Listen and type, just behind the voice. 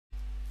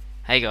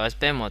Hey guys,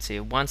 Ben Watts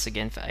here once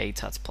again for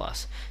AEtuts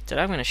Plus. Today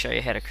I'm going to show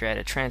you how to create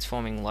a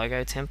transforming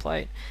logo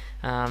template.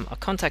 I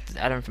contacted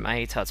Adam from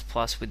AEtuts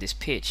Plus with this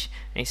pitch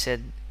and he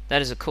said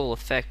that is a cool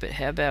effect, but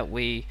how about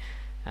we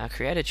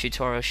create a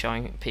tutorial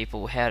showing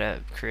people how to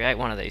create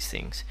one of these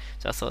things.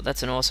 So I thought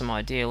that's an awesome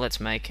idea. Let's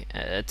make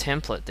a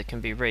template that can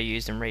be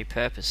reused and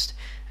repurposed,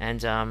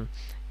 and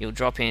you'll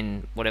drop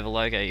in whatever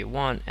logo you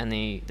want and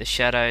the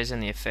shadows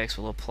and the effects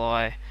will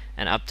apply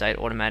and update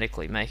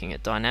automatically, making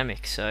it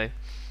dynamic. So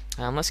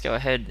let's go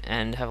ahead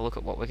and have a look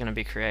at what we're going to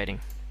be creating.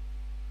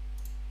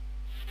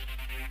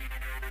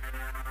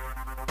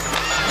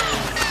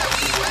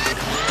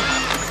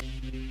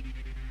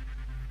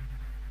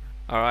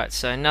 Alright,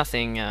 so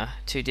nothing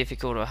too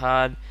difficult or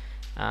hard.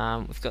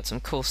 We've got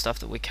some cool stuff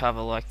that we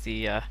cover, like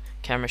the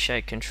camera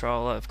shake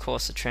controller, of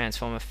course the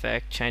transform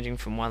effect, changing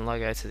from one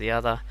logo to the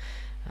other,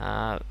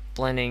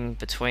 blending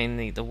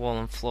between the wall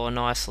and floor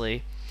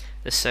nicely,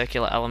 the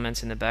circular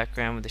elements in the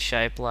background with the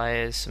shape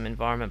layers, some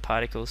environment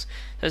particles.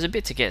 There's a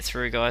bit to get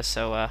through, guys,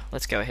 so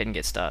let's go ahead and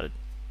get started.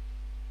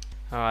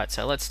 Alright,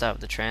 so let's start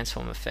with the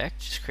transform effect.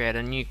 Just create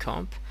a new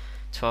comp,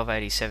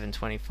 1287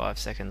 25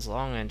 seconds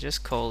long, and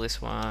just call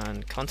this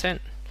one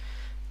content.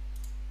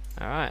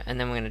 Alright, and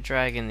then we're going to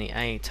drag in the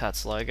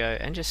AEtuts logo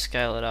and just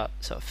scale it up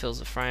so it fills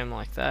the frame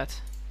like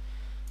that.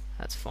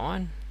 That's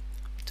fine.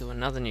 Do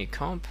another new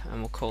comp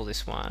and we'll call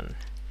this one,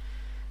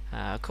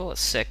 call it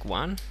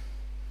sec1.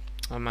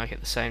 I'll make it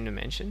the same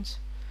dimensions.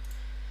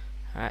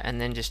 Alright, and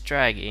then just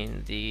drag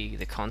in the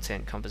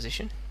content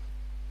composition.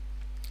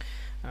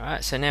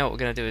 Alright, so now what we're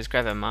going to do is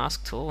grab our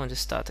mask tool and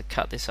just start to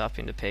cut this up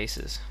into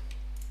pieces.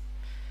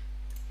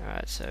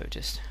 Alright, so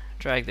just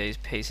drag these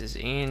pieces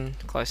in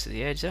close to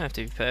the edge. They don't have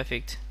to be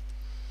perfect.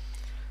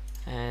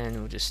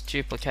 And we're just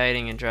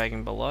duplicating and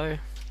dragging below.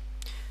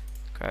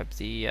 Grab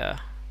the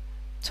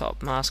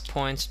top mask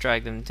points,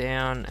 drag them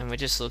down, and we're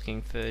just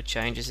looking for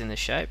changes in the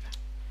shape.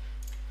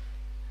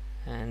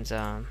 And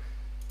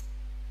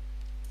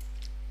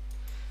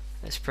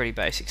it's pretty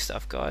basic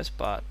stuff, guys,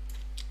 but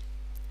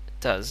it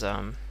does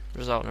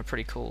result in a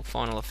pretty cool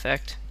final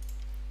effect.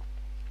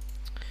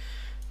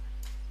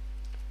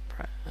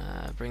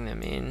 Bring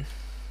them in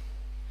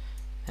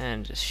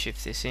and just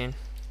shift this in.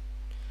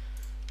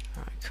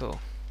 Alright, cool.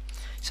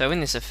 So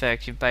in this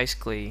effect you've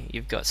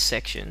got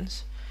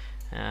sections.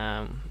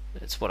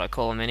 That's what I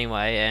call them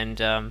anyway, and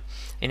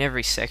in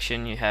every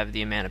section you have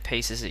the amount of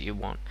pieces that you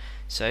want.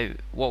 So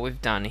what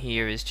we've done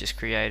here is just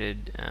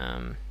created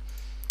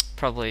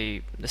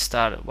probably the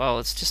start of, well,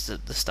 it's just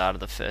the start of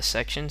the first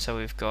section. So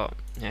we've got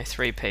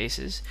 3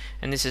 pieces,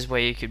 and this is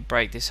where you could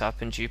break this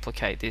up and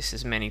duplicate this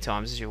as many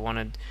times as you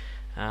wanted,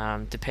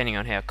 depending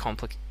on how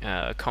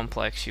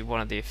complex you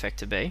wanted the effect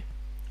to be.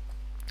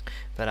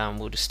 But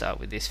we'll just start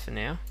with this for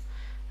now.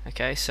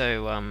 Okay,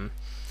 so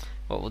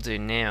what we'll do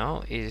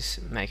now is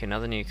make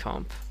another new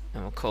comp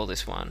and we'll call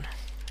this one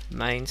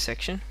main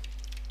section.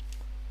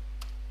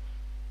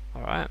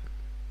 Alright,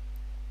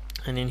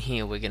 and in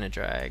here we're going to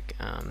drag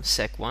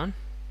sec1.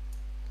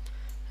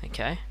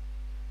 Okay,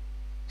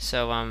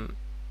 so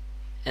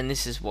and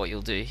this is what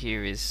you'll do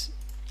here is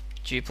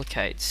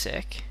duplicate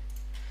sec1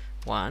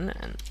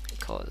 and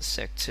call it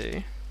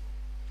sec2.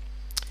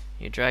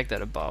 You drag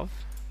that above,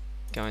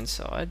 go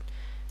inside,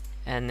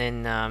 and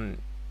then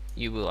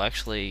you will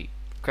actually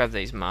grab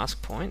these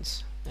mask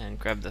points and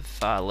grab the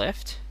far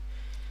left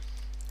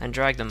and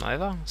drag them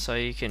over, so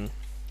you can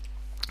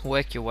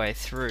work your way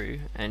through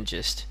and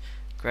just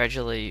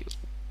gradually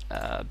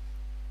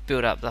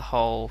build up the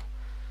whole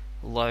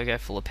logo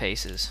full of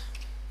pieces.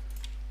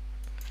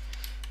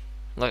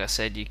 Like I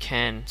said, you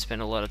can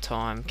spend a lot of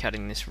time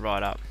cutting this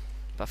right up,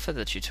 but for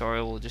the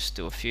tutorial we'll just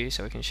do a few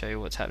so we can show you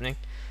what's happening.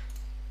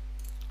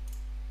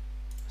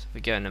 So if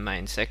we go in the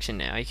main section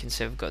now, you can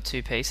see we've got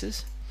 2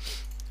 pieces,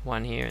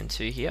 1 here and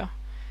 2 here,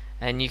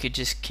 and you could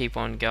just keep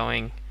on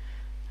going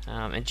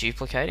and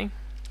duplicating.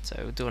 So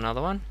we'll do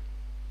another one.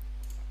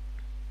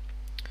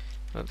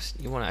 Oops,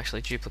 you want to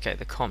actually duplicate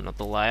the comp, not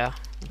the layer,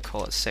 and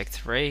call it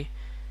sec3.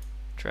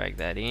 Drag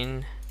that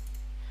in,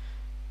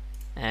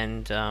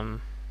 and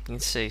you can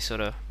see sort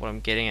of what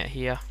I'm getting at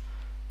here.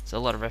 It's a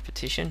lot of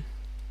repetition,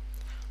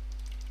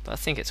 but I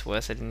think it's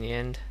worth it in the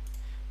end.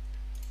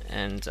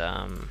 And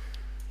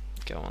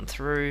go on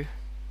through.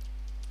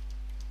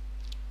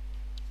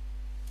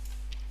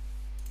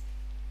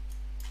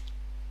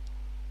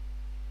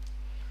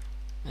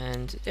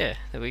 And yeah,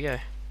 there we go.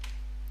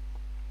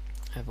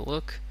 Have a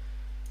look.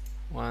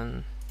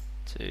 1,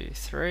 2,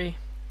 3.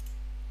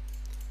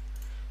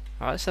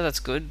 Alright, so that's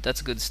good. That's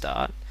a good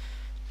start,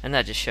 and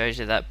that just shows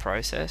you that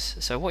process.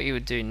 So what you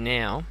would do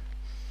now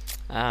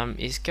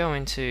is go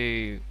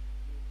into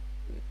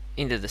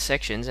the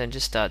sections and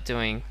just start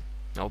doing,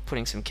 or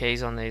putting some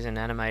keys on these and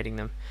animating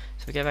them.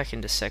 So we go back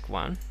into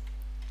sec1.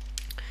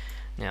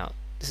 Now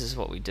this is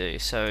what we do.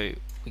 So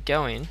we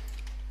go in,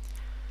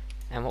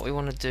 and what we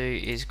want to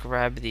do is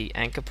grab the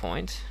anchor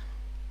point,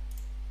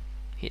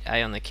 hit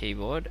A on the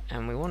keyboard,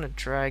 and we want to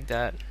drag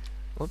that,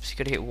 whoops, you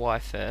got to hit Y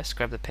first,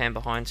 grab the pan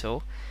behind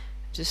tool,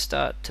 just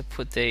start to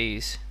put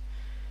these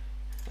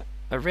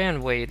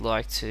around where you'd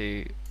like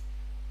to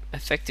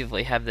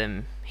effectively have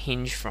them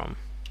hinge from.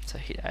 So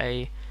hit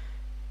A,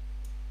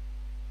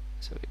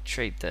 so we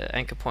treat the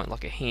anchor point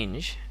like a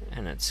hinge,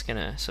 and it's going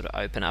to sort of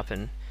open up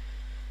and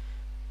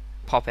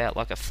pop out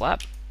like a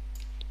flap.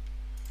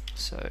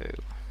 So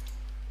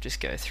just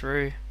go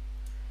through,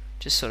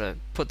 just sort of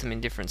put them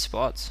in different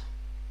spots.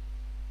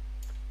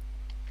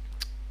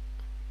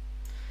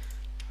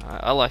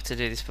 I like to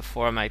do this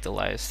before I make the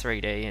layers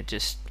 3D. It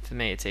just, for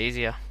me, it's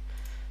easier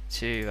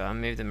to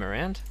move them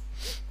around.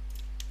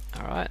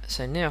 Alright,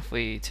 so now if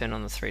we turn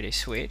on the 3D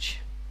switch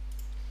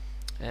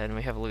and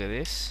we have a look at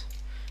this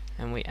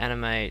and we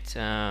animate,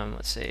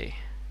 let's see,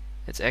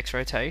 it's X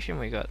rotation,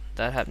 we got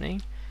that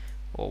happening,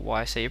 or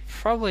Y, so you're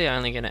probably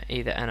only going to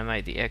either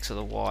animate the X or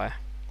the Y.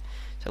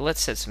 So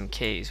let's set some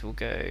keys. We'll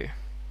go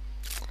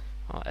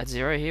at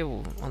 0 here,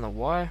 on the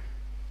Y,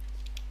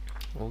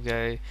 we'll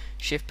go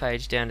shift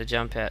page down to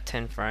jump out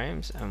 10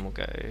 frames, and we'll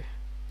go,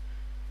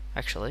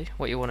 actually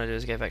what you want to do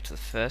is go back to the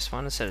first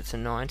one and set it to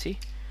 90,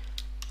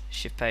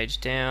 shift page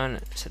down,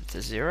 set it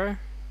to 0,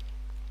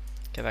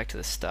 go back to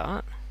the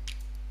start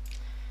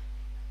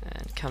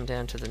and come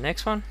down to the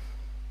next one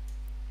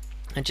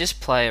and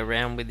just play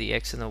around with the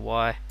X and the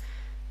Y,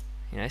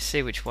 you know,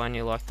 see which one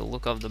you like the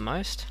look of the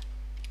most.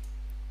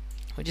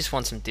 We just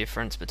want some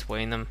difference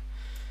between them,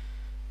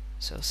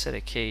 so I'll set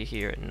a key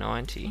here at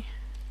 90,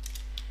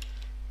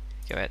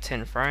 go out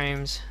 10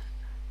 frames.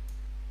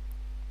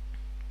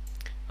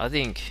 I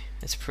think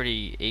it's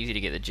pretty easy to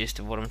get the gist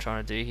of what I'm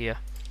trying to do here.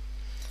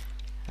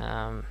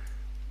 We'll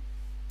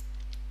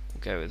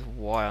go with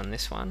Y on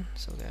this one,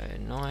 so we'll go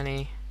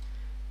 90,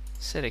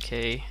 set a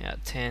key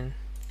out 10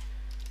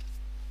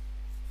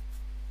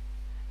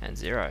 and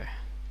 0.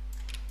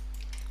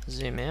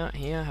 Zoom out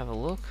here, have a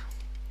look.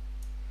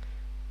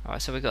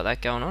 Alright, so we've got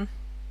that going on.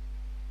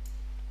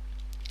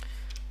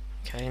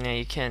 Okay, now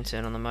you can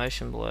turn on the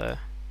motion blur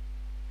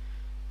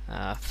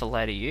for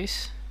later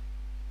use.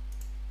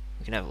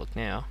 We can have a look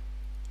now.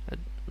 It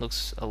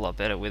looks a lot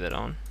better with it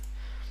on.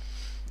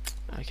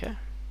 Okay,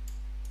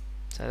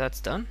 so that's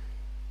done.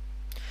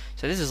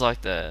 So this is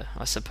like the,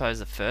 I suppose,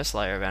 the first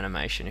layer of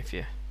animation if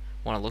you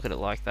want to look at it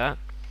like that.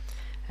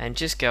 And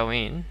just go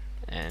in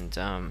and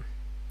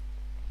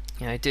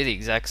you know, do the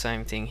exact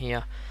same thing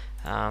here.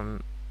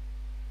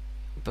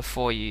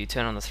 Before you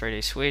turn on the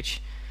 3D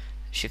switch,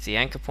 shift the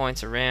anchor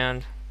points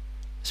around,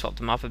 swap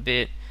them up a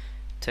bit,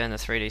 turn the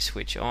 3D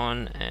switch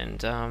on,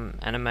 and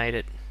animate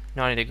it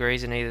 90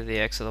 degrees in either the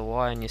X or the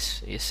Y, and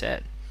you're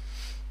set.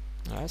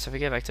 Alright, so if we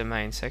go back to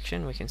main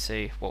section, we can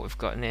see what we've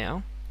got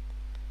now.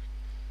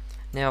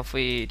 Now if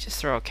we just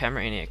throw a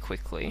camera in here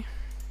quickly,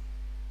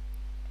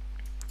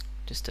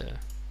 just a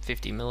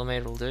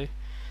 50mm will do,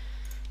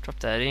 drop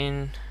that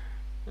in.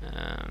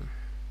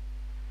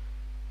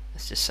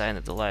 It's just saying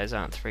that the layers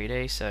aren't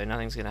 3D, so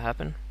nothing's going to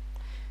happen.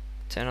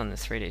 Turn on the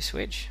 3D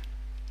switch,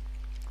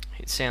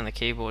 hit C on the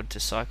keyboard to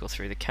cycle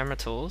through the camera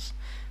tools.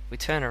 We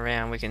turn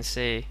around, we can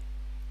see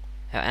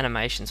our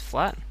animation's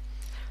flat,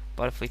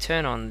 but if we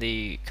turn on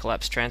the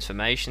collapse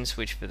transformation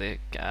switch for the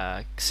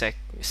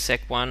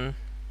Sec1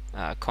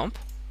 comp,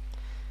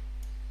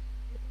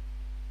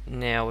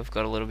 now we've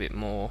got a little bit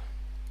more,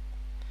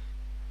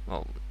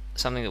 well,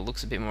 something that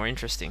looks a bit more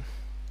interesting,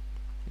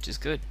 which is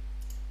good.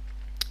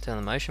 Turn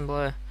the motion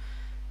blur,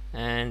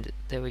 and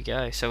there we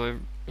go. So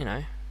we've, you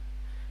know,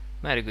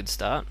 made a good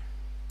start.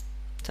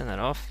 Turn that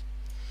off,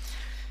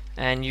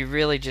 and you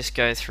really just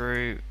go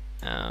through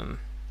and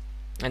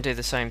do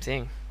the same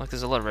thing. Like,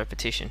 there's a lot of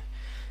repetition,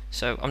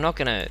 so I'm not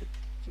gonna,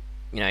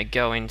 you know,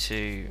 go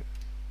into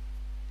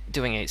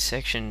doing each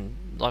section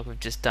like we've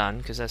just done,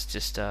 because that's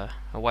just a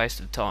waste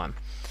of time.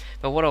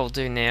 But what I'll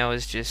do now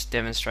is just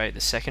demonstrate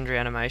the secondary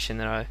animation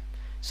that I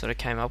sort of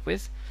came up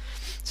with.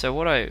 So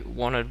what I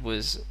wanted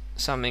was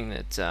something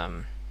that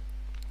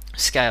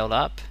scaled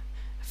up,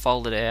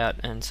 folded out,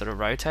 and sort of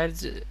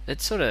rotated.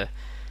 It's sort of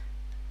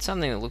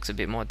something that looks a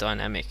bit more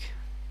dynamic.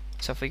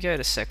 So if we go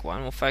to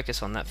Sec1, we'll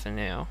focus on that for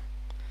now,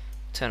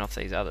 turn off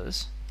these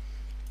others.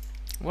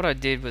 What I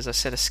did was I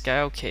set a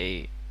scale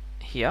key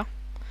here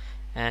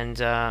and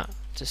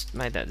just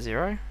made that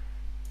 0,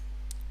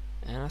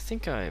 and I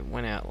think I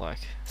went out like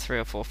 3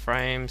 or 4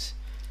 frames,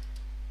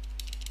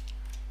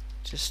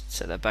 just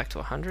set that back to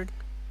 100,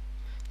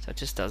 so it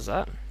just does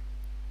that,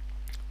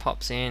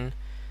 pops in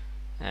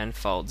and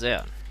folds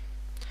out.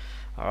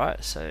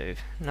 Alright, so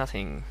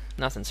nothing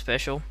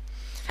special,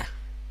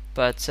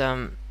 but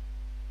the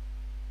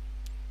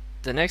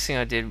next thing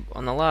I did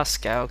on the last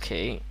scale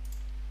key,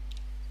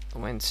 I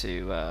went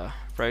to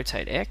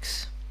rotate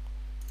X.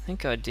 I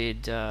think I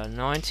did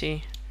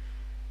 90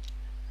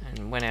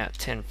 and went out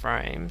 10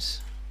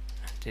 frames,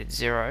 did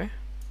 0.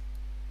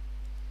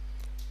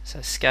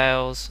 So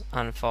scales,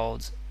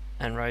 unfolds,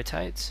 and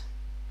rotates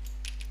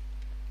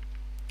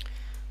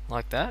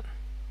like that.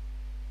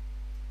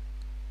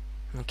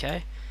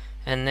 Okay,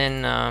 and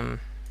then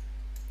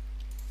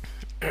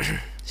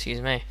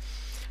excuse me,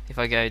 if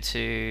I go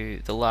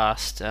to the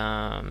last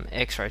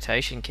X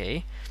rotation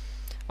key,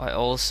 I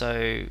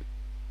also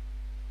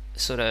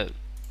sort of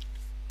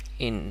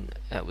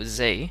with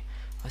Z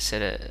I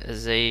set a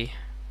Z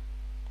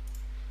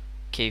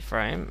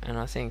keyframe, and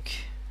I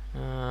think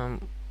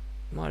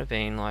might have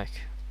been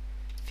like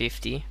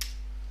 50,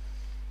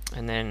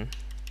 and then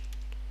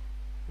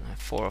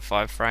 4 or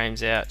 5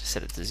 frames out to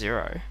set it to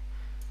 0,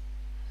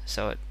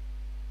 so it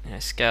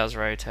scales,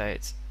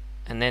 rotates,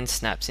 and then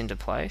snaps into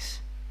place.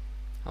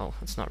 Oh,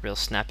 it's not real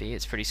snappy,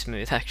 it's pretty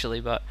smooth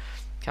actually, but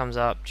comes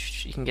up,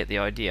 you can get the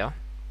idea.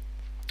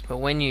 But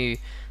when you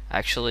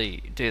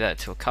actually do that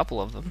to a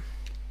couple of them,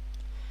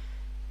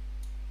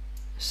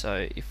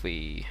 so if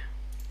we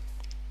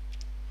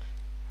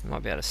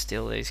might be able to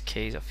steal these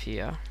keys off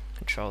here,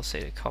 Control C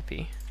to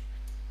copy,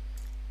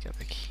 go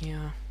back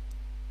here.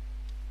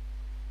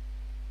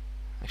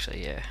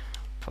 Actually, yeah,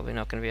 probably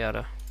not going to be able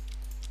to.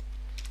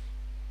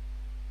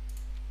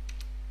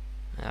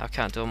 I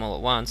can't do them all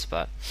at once,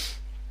 but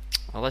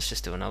well, let's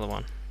just do another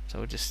one. So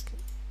we'll just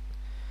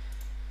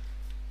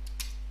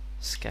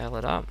scale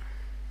it up.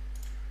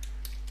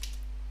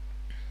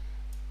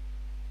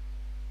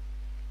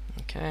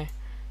 Okay,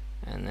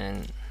 and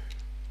then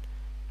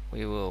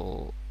we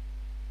will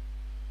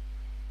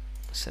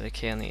set a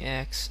key on the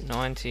X,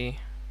 90,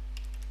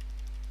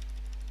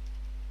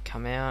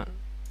 come out,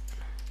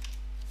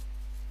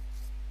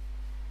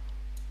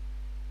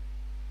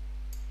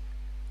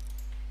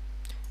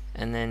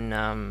 and then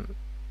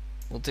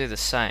we'll do the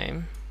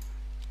same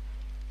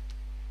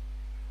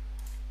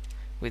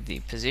with the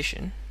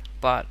position,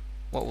 but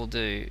what we'll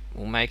do,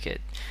 we'll make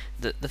it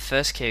the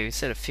first key,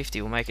 instead of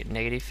 50, we'll make it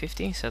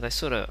 -50, so they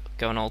sort of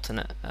go in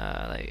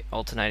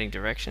alternating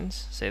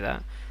directions. See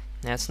that?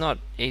 Now it's not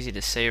easy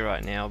to see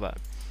right now, but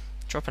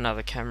drop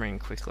another camera in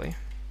quickly.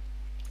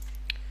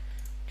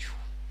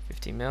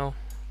 50 mil.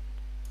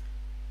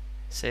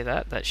 See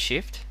that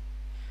shift?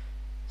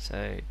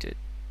 So yeah,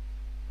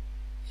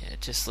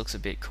 it just looks a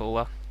bit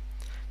cooler,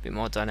 a bit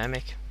more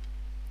dynamic.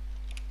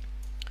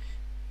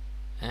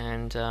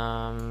 And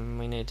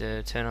we need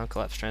to turn on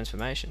collapse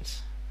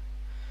transformations.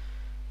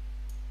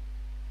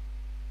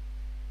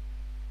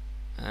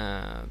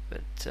 No,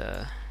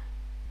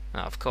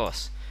 of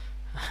course.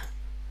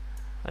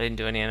 I didn't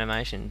do any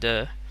animation,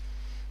 duh.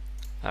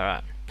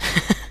 Alright.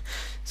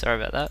 Sorry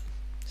about that.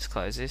 Just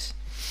close this.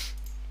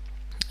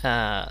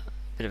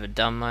 Bit of a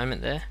dumb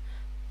moment there,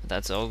 but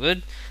that's all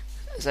good.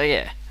 So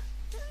yeah,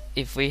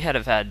 if we had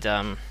have had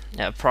a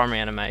primary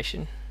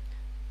animation,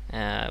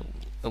 it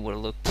would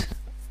have looked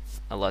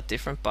a lot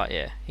different, but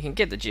yeah, you can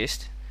get the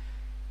gist.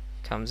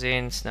 Comes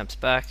in, snaps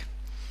back.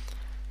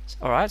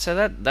 Alright,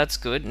 so that's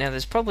good. Now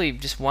there's probably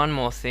just one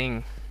more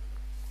thing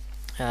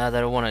that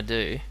I want to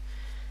do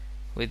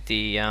with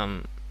the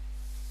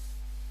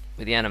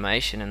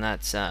animation, and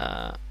that's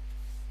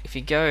if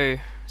you go,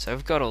 so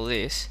we've got all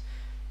this.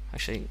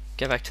 Actually,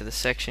 go back to the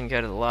section,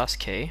 go to the last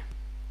key.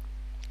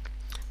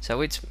 So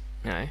it's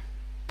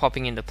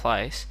popping into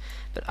place,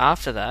 but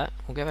after that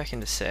we'll go back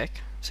into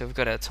sec. So we've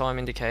got our time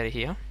indicator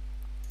here.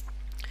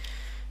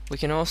 We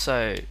can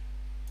also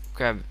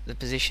grab the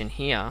position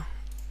here,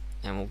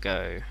 and we'll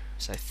go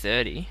say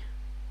 30.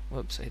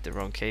 Whoops, I hit the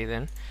wrong key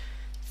then.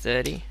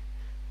 30,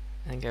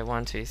 and go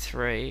 1, 2,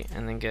 3,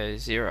 and then go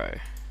 0.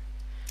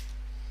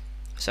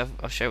 So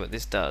I'll show you what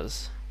this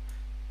does.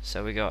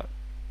 So we got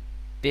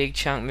big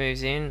chunk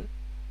moves in,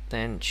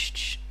 then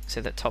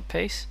see that top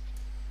piece?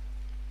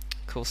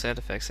 Cool sound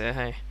effects there,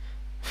 hey.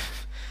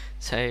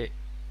 So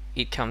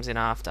it comes in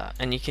after,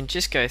 and you can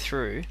just go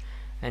through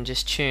and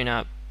just tune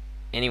up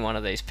any one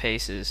of these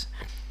pieces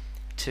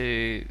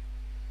to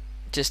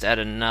just add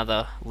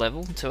another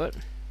level to it.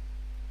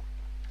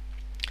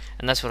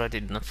 And that's what I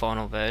did in the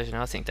final version.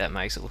 I think that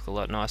makes it look a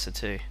lot nicer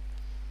too.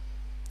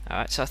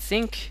 Alright, so I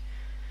think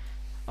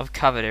I've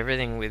covered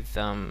everything with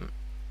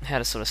how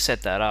to sort of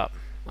set that up.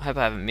 I hope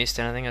I haven't missed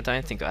anything. I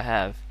don't think I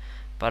have,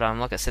 but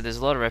like I said, there's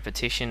a lot of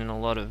repetition and a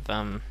lot of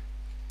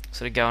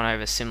sort of going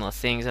over similar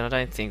things, and I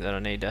don't think that I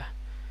need to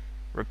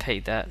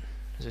repeat that,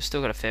 because we've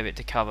still got a fair bit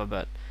to cover.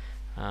 But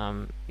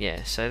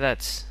yeah, so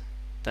that's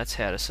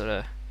how to sort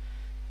of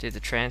do the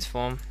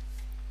transform.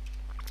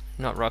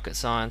 Not rocket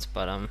science,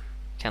 but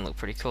can look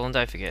pretty cool. And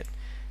don't forget,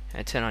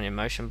 turn on your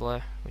motion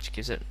blur, which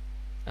gives it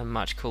a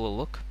much cooler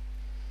look.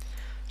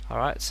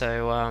 Alright,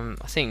 so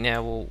I think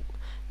now we'll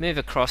move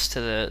across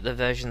to the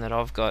version that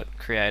I've got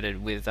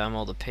created with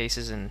all the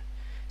pieces and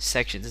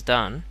sections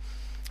done,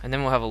 and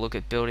then we'll have a look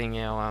at building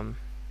our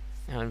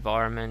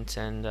environment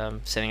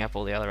and setting up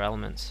all the other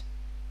elements.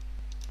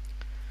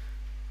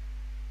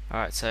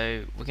 Alright,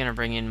 so we're going to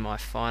bring in my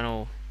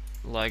final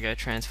logo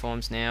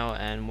transforms now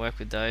and work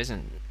with those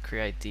and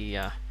create the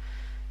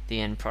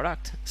end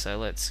product. So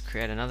let's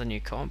create another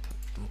new comp.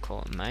 We'll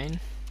call it main.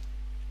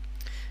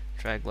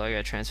 Drag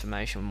logo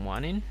transformation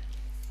 1 in,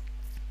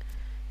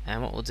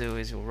 and what we'll do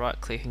is we'll right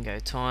click and go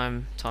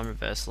time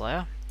reverse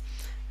layer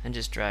and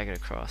just drag it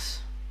across.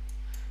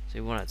 So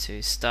we want it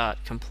to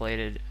start,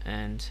 completed,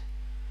 and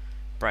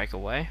break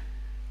away.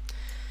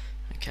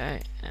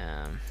 Okay,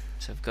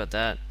 so we've got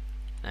that,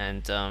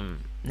 and now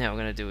what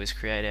we're going to do is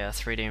create our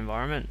 3D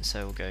environment.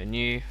 So we'll go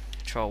new,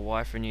 Control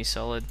Y for a new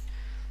solid,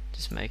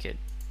 just make it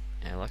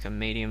like a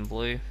medium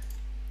blue,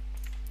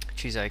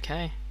 choose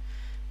OK,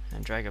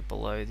 and drag it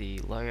below the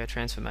logo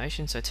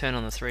transformation. So turn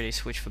on the 3D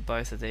switch for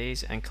both of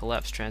these and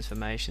collapse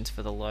transformations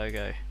for the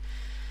logo.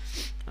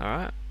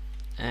 Alright,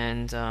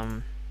 and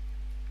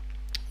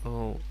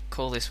we'll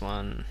call this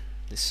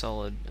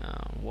solid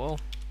wall,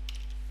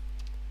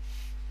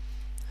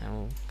 and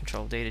we'll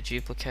Control D to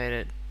duplicate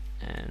it,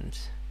 and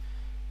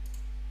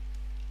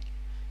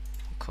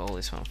we'll call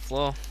this one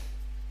floor.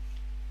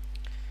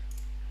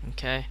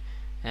 Okay,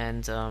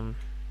 and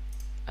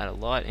add a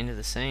light into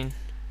the scene,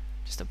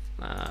 just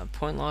a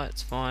point light,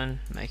 it's fine,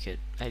 make it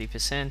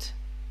 80%,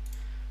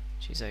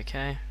 which is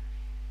okay.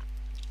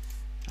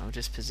 I'll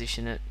just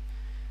position it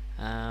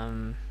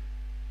at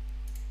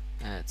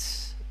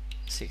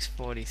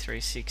 640,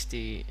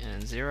 360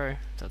 and 0,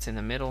 so it's in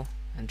the middle,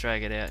 and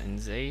drag it out in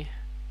Z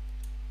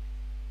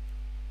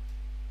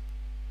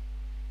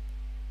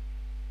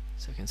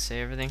so we can see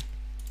everything.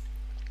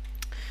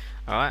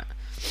 Alright,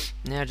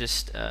 now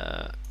just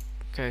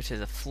go to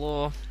the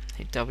floor,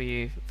 hit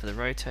W for the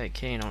rotate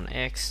key, and on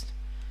X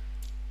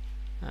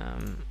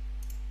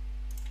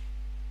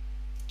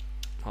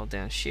hold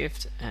down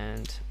Shift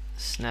and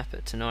snap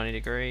it to 90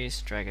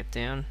 degrees, drag it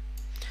down,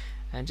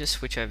 and just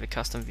switch over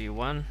custom view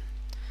 1.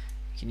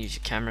 You can use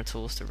your camera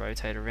tools to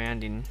rotate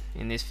around in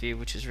this view,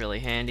 which is really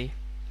handy.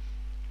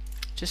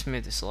 Just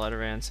move the slide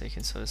around so you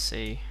can sort of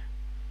see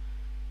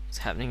what's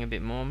happening a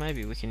bit more.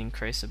 Maybe we can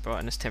increase the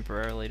brightness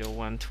temporarily to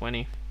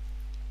 120,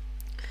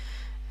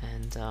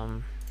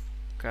 and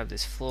grab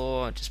this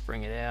floor, just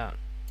bring it out.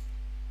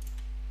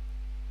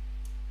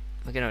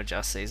 We're going to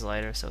adjust these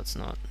later, so it's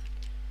not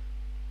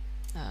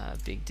a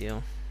big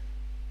deal.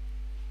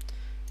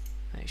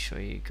 Make sure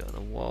you got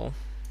the wall,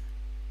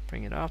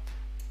 bring it up.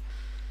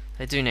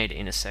 They do need to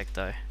intersect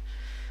though.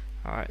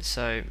 Alright,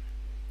 so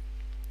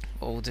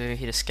what we'll do,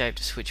 hit escape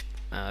to switch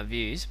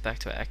views back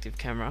to our active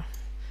camera,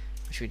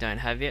 which we don't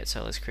have yet,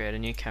 so let's create a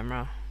new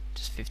camera.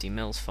 Just 50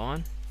 mils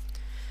fine.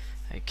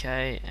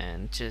 Okay,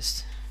 and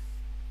just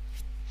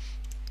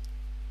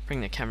bring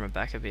the camera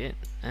back a bit,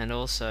 and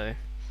also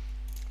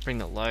bring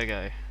the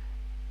logo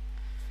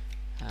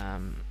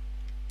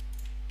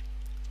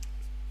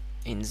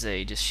in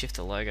Z, just shift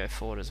the logo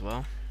forward as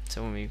well,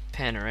 so when we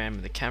pan around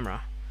with the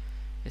camera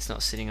it's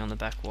not sitting on the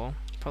back wall.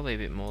 Probably a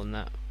bit more than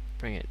that.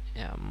 Bring it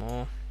out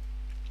more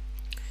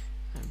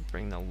and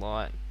bring the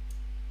light,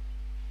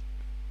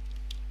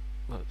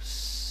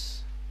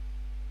 whoops,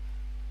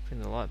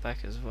 bring the light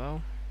back as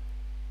well.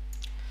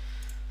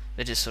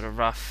 They're just sort of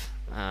rough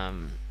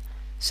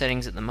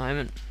settings at the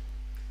moment.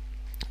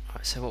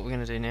 Alright, so what we're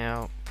going to do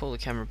now, pull the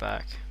camera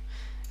back,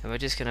 and we're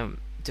just going to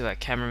do our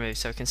camera move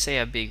so we can see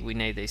how big we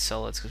need these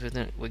solids, because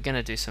we're going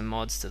to do some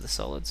mods to the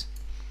solids.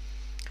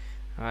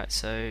 Alright,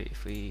 so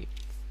if we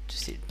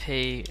just hit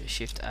P,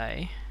 Shift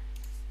A,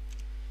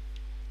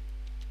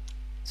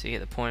 so you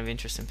get the point of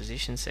interest and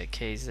position, set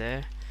keys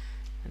there,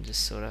 and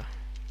just sort of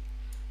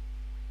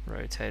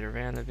rotate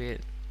around a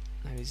bit,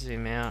 maybe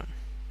zoom out,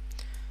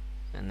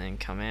 and then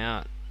come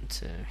out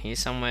to here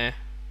somewhere,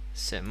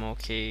 set more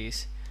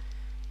keys,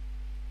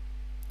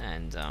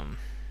 and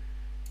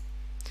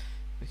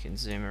we can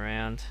zoom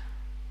around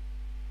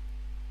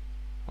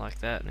like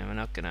that. Now we're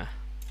not going to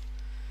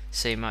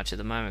see much at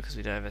the moment because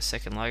we don't have a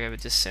second logo,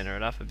 but just center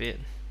it up a bit.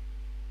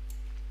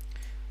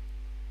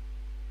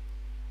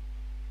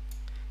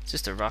 It's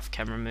just a rough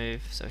camera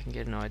move so we can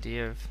get an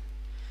idea of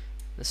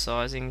the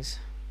sizings.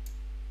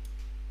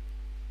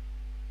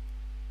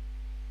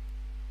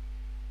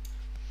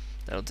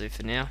 That'll do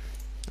for now,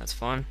 that's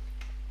fine.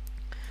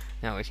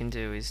 Now what we can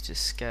do is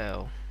just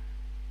scale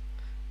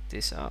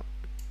this up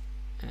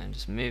and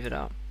just move it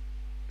up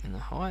in the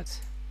height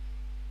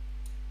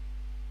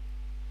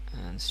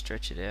and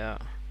stretch it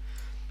out.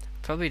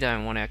 Probably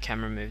don't want our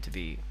camera move to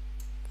be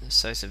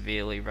so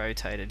severely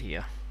rotated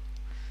here.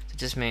 It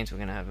just means we're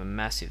going to have a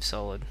massive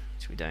solid,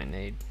 which we don't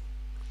need.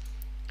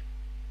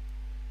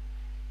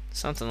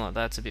 Something like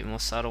that's a bit more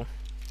subtle.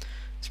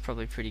 It's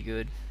probably pretty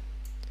good.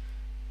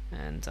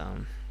 And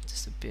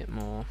just a bit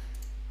more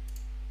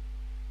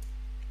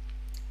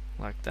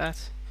like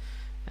that.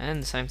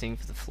 And the same thing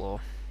for the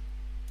floor.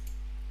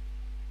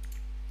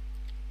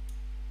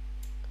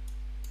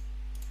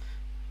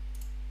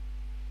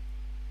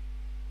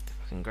 If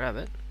I can grab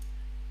it.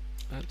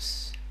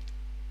 Oops.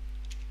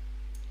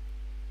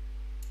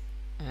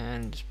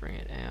 And just bring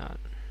it out.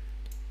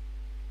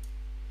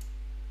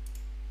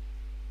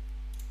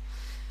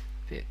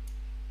 A bit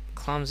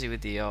clumsy with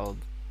the old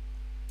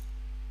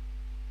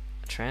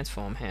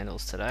transform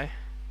handles today.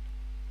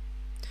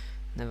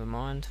 Never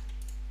mind.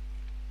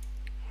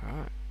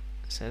 Alright,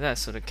 so that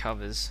sort of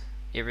covers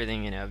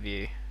everything in our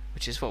view,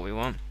 which is what we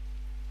want.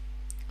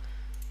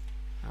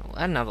 We'll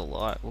add another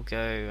light. We'll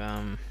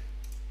go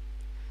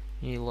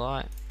new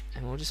light,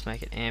 and we'll just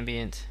make it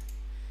ambient.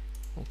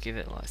 We'll give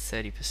it like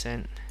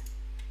 30%.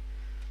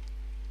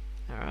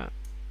 Alright.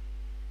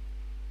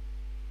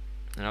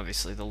 And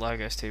obviously the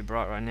logo's too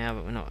bright right now,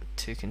 but we're not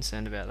too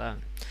concerned about that.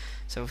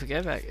 So if we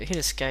go back, hit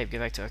escape, go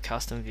back to our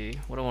custom view,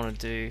 what I want to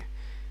do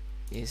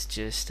is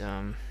just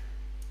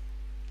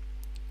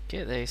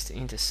get these to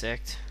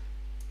intersect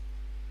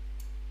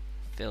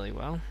fairly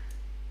well.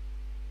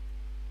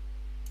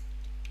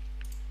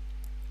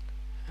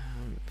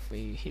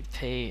 we hit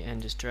P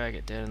and just drag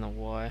it down in the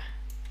Y,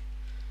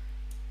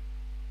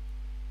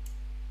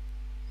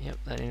 yep,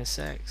 that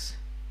intersects.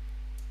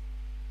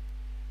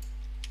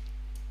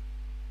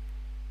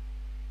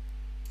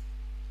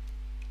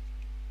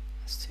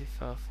 That's too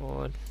far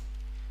forward.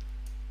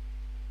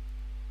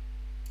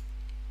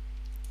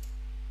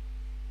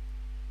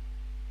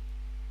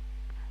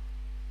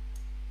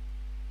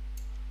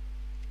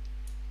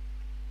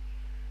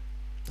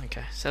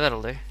 Okay, so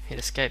that'll do. Hit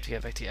escape to go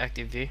back to your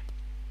active view.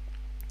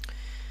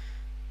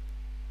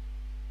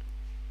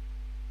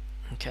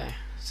 Okay,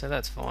 so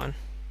that's fine.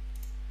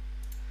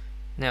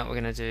 Now what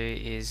we're going to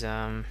do is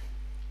go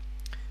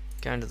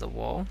into the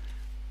wall,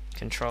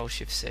 Control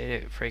Shift C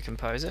to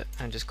pre-compose it,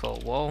 and just call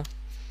it wall.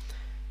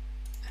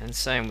 And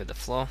same with the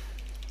floor.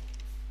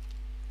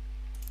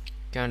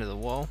 Go into the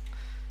wall,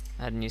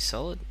 add a new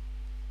solid,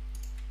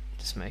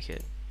 just make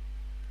it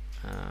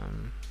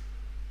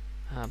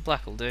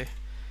black will do,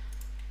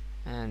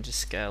 and just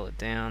scale it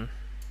down.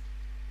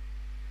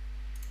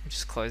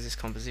 Just close this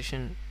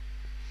composition.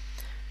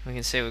 We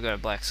can see we've got a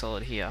black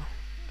solid here.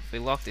 If we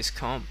lock this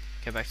comp,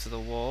 go back to the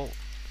wall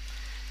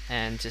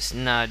and just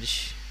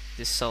nudge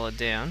this solid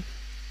down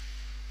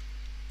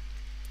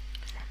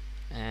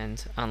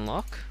and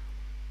unlock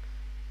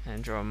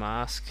and draw a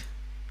mask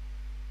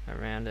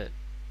around it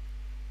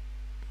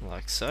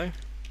like so,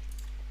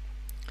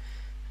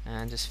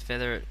 and just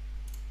feather it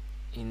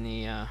in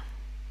the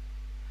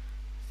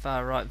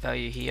far right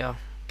value here.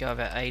 Go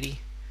about 80.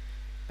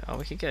 Oh,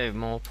 we could go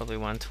more, probably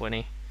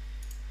 120,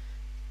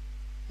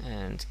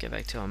 and go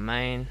back to our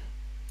main,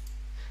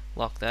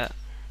 lock that.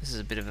 This is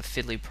a bit of a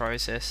fiddly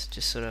process,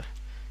 just sort of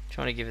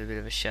trying to give it a bit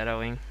of a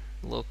shadowing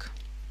look.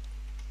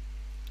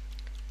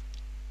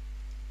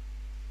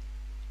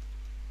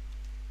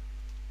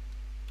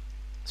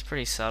 It's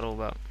pretty subtle,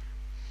 but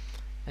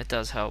it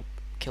does help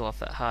kill off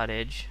that hard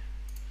edge.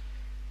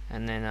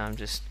 And then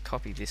just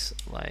copy this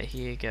layer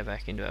here, go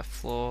back into our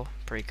floor,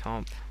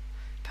 pre-comp,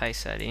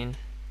 paste that in,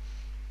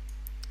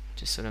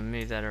 just sort of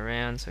move that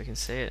around so we can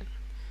see it,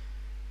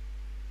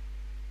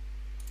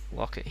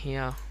 lock it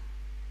here,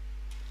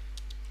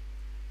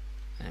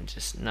 and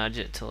just nudge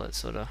it till it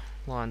sort of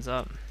lines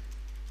up.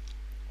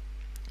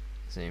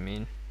 Zoom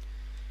in.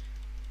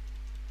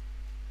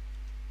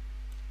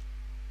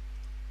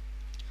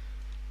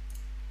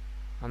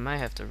 I may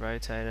have to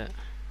rotate it,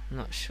 I'm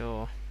not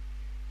sure.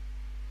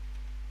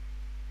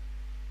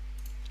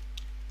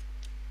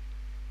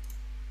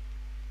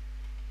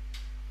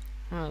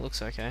 Oh, it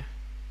looks okay.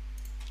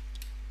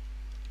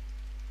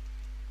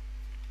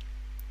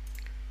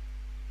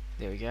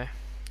 There we go.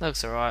 That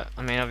looks alright.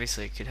 I mean,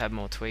 obviously it could have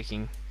more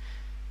tweaking,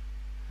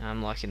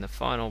 like in the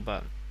final,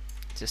 but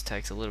it just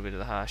takes a little bit of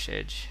the harsh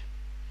edge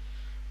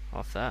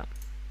off that.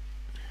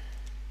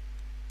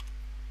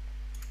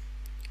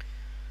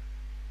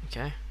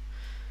 Okay,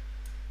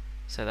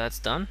 so that's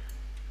done.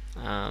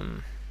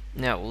 Now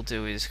what we'll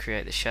do is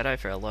create the shadow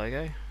for our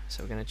logo.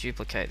 So we're going to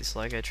duplicate this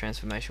logo,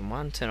 transformation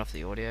 1, turn off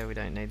the audio, we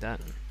don't need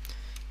that.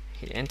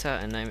 Hit enter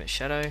and name it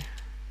shadow,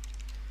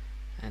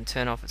 and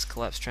turn off its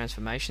collapse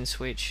transformation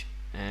switch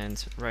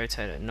and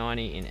rotate it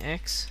 90 in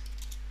X,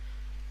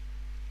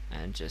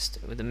 and just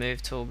with the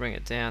move tool bring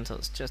it down till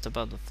it's just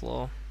above the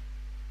floor.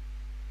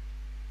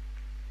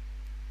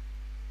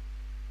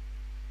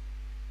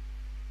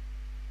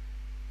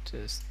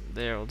 Just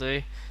there will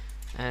do,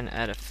 and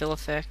add a fill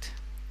effect.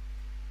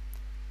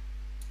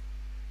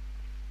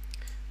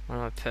 One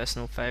of my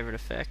personal favorite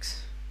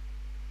effects.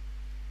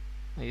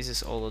 I use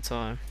this all the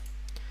time.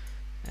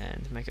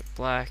 And make it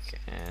black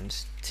and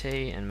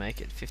T and make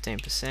it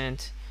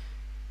 15%.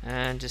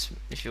 And just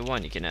if you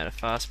want, you can add a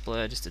fast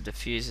blur just to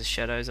diffuse the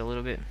shadows a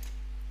little bit.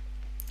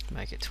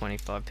 Make it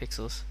 25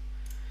 pixels.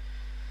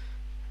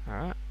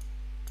 Alright.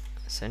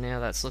 So now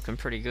that's looking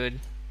pretty good.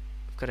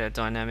 We've got our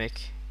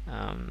dynamic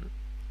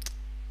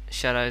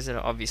shadows that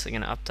are obviously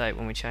going to update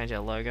when we change our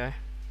logo.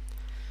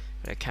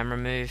 Got our camera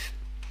move.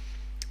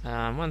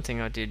 One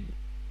thing I did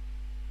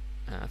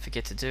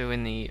forget to do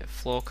in the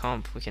floor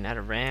comp, we can add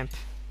a ramp.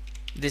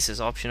 This is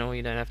optional,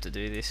 you don't have to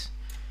do this,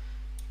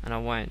 and I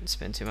won't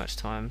spend too much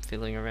time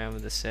fiddling around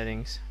with the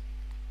settings.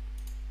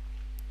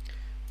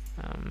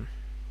 Have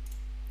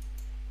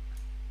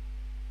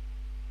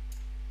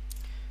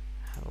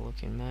a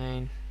look in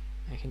main.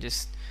 I can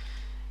just,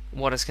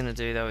 what it's going to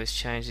do though is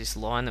change this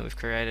line that we've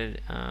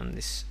created,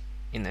 this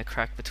in the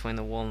crack between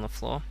the wall and the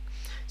floor.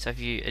 So if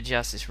you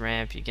adjust this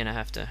ramp, you're going to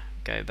have to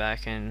go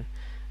back and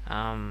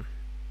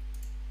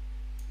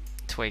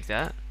tweak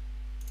that,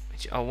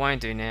 which I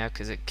won't do now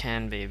because it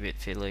can be a bit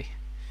fiddly,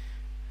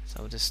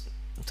 so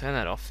I'll turn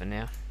that off for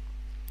now.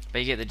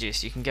 But you get the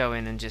gist. You can go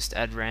in and just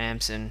add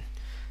ramps and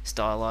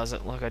stylize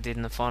it like I did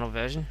in the final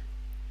version.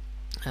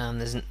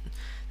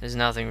 There's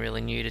nothing really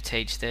new to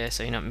teach there,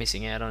 so you're not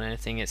missing out on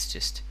anything. It's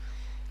just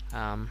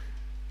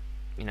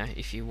you know,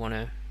 if you want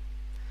to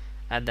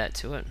add that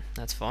to it,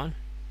 that's fine.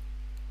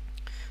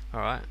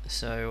 Alright,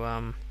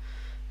 so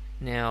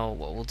now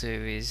what we'll do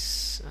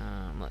is,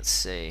 let's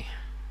see,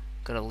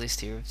 got a list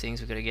here of things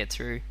we've got to get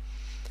through.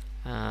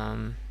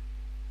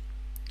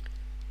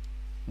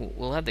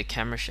 we'll add the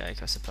camera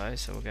shake, I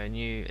suppose. So we'll go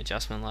new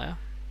adjustment layer,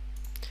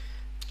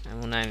 and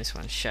we'll name this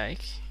one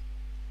shake,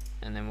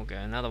 and then we'll go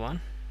another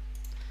one,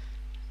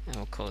 and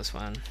we'll call this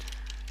one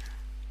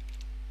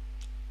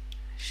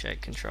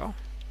shake control.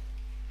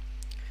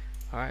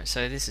 Alright,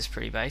 so this is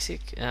pretty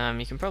basic.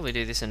 You can probably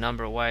do this a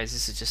number of ways.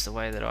 This is just the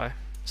way that I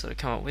sort of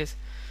come up with.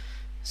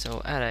 So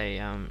we'll add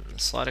a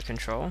slider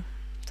control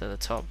to the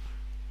top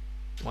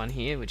one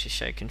here, which is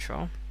shake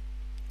control,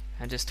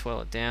 and just twirl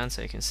it down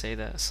so you can see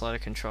the slider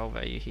control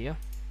value here,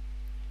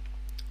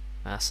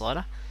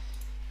 slider.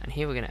 And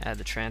here we're going to add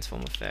the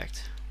transform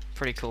effect.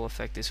 Pretty cool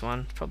effect, this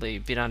one. Probably a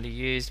bit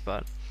underused,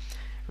 but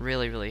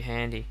really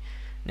handy.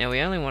 Now we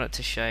only want it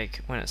to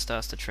shake when it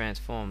starts to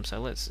transform, so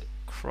let's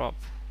crop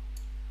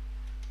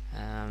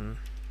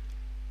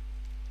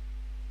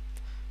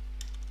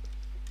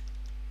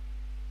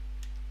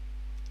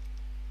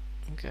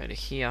go to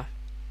here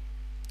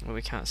where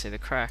we can't see the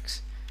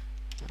cracks,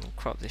 and we'll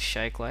crop this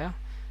shake layer,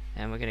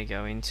 and we're going to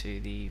go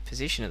into the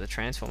position of the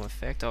transform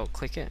effect. I'll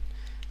click it,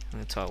 I'm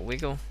going to type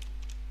wiggle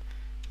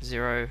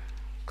 0,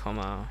 we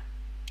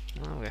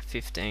got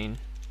 15,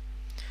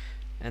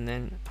 and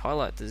then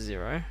highlight the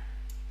 0,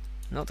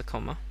 not the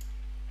comma,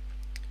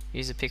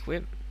 use the pick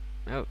whip,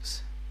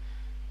 oops,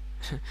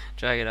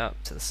 drag it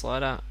up to the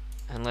slider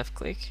and left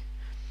click.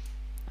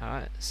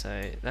 Alright,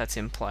 so that's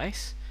in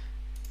place.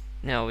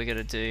 Now all we got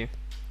to do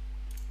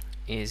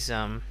is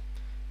go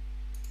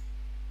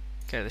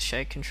to the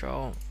shake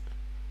control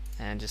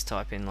and just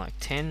type in like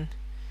 10,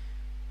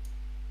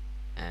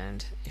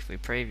 and if we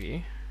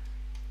preview,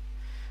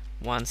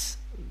 once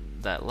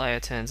that layer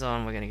turns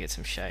on, we're going to get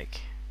some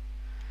shake.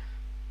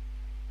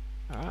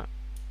 Alright,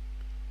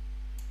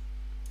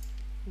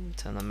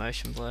 turn the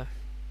motion blur.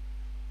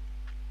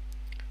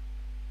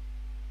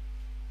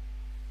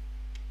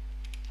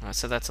 Alright,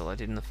 so that's all I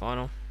did in the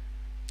final.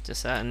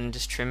 Just that, and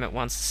just trim it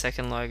once the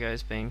second logo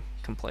has been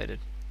completed.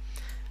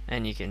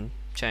 And you can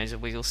change the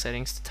wiggle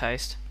settings to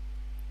taste.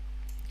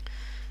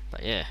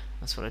 But yeah,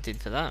 that's what I did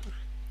for that.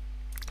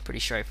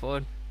 Pretty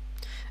straightforward.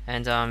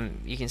 And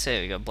you can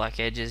see we got black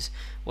edges.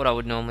 What I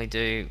would normally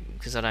do,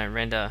 because I don't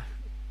render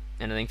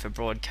anything for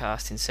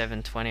broadcast in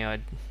 720,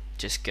 I'd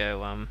just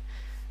go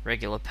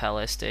regular PAL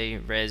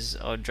SD res.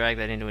 I'd drag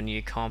that into a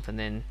new comp and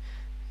then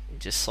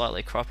just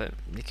slightly crop it,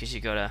 because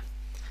you got a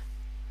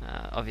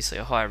obviously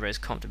a higher res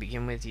comp to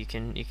begin with. You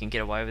can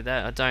get away with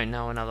that. I don't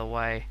know another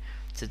way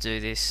to do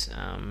this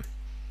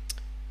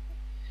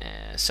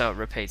so it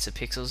repeats the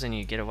pixels and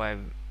you get away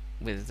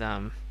with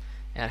out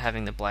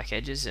having the black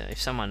edges.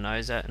 If someone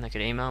knows that and they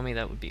could email me,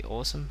 that would be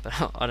awesome, but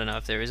I don't know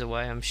if there is a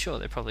way. I'm sure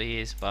there probably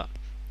is, but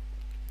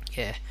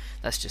yeah,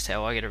 that's just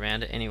how I get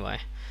around it anyway.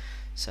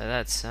 So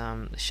that's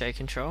the shake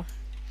control.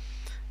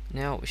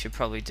 Now what we should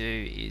probably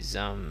do is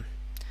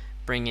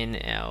bring in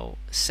our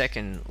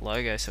second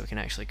logo so we can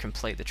actually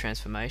complete the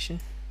transformation.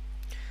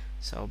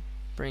 So I'll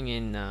bring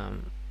in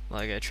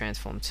logo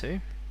transform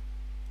 2,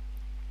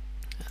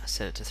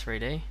 set it to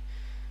 3D,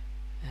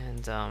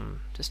 and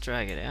just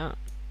drag it out,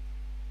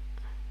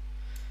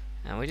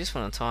 and we just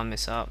want to time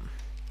this up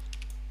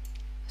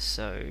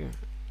so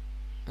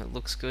it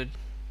looks good.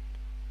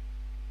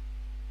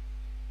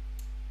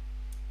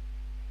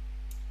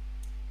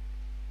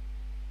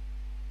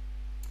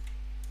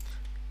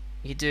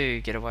 You do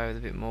get away with a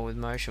bit more with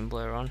motion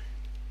blur on.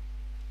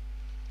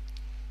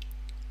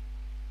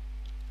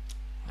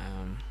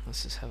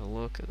 Let's just have a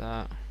look at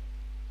that.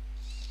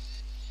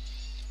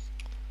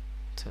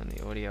 Turn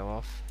the audio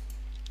off.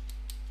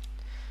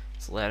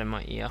 It's loud in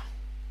my ear.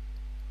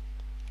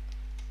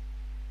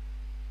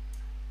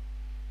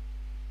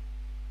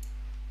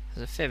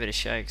 There's a fair bit of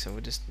shake, so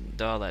we'll just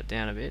dial that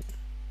down a bit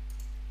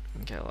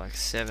and go like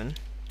 7.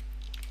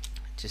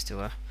 Just do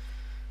a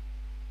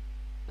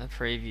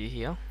preview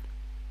here.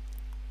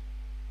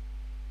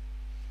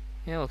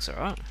 Yeah, looks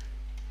alright.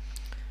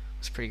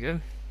 Looks pretty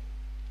good.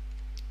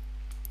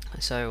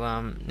 So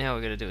now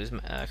what we're going to do is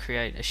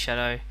create a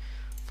shadow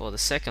for the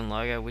second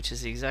logo, which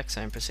is the exact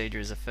same procedure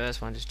as the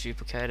first one. Just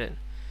duplicate it.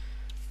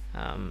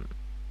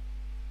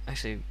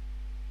 Actually,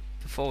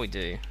 before we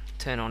do,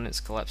 turn on its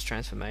collapse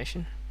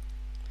transformation.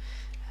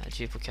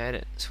 Duplicate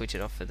it, switch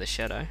it off for the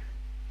shadow.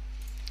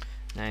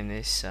 Name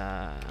this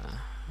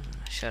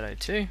shadow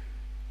 2.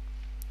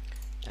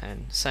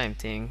 And same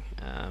thing,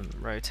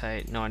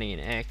 rotate 90 in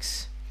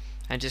X,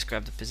 and just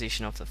grab the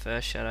position of the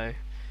first shadow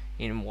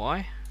in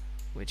Y,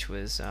 which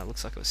was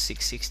looks like it was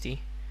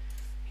 660.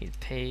 Hit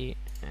P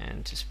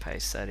and just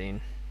paste that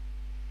in.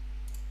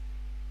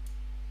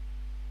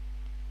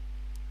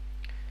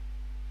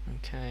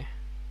 Okay,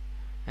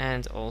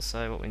 and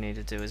also what we need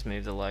to do is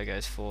move the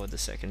logos forward, the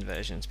second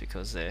versions,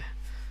 because they're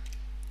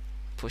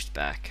pushed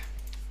back.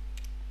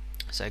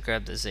 So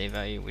grab the Z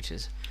value, which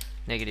is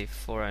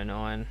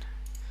 -409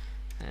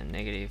 and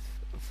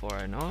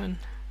 -409.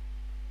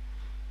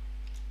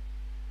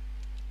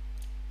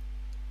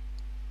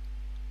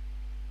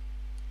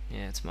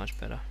 Yeah, it's much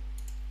better.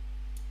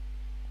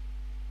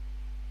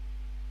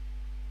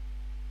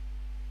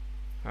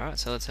 Alright,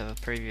 so let's have a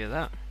preview of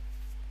that.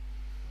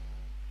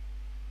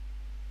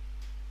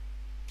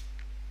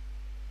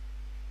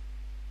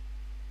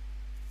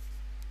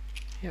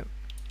 Yep,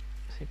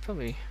 so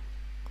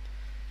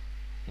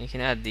you can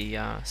add the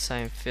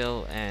same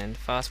fill and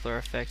fast blur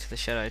effect to the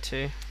shadow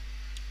too.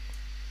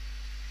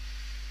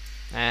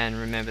 And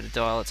remember to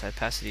dial its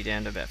opacity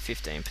down to about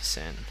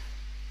 15%.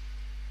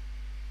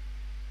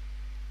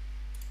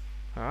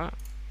 Alright,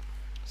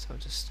 so I'll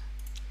just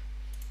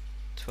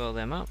twirl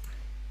them up.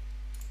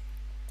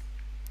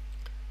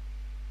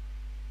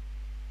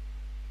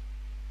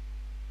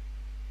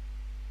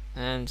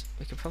 And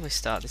we could probably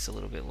start this a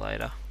little bit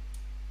later.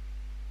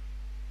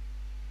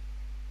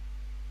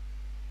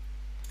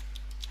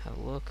 Have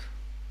a look.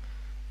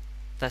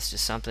 That's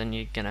just something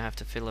you're going to have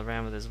to fiddle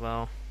around with as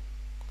well.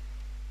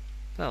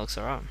 That looks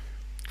alright.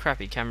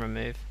 Crappy camera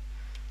move,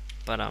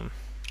 but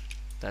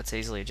that's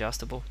easily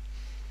adjustable.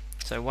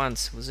 So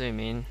once we'll zoom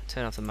in,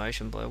 turn off the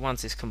motion blur.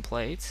 Once this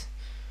completes,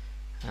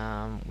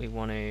 we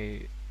want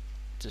to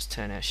just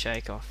turn our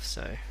shake off.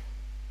 So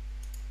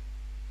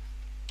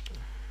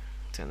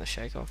turn the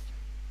shake off.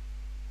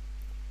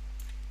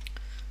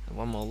 And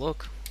one more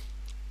look.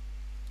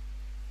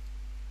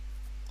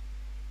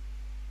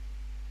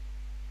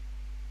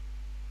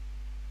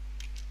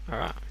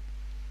 Alright,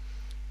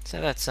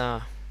 so that's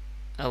a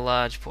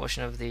large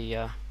portion of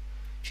the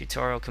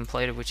tutorial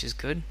completed, which is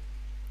good.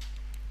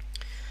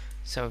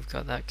 So we've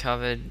got that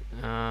covered,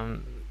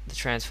 the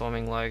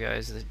transforming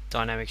logos, the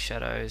dynamic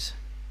shadows,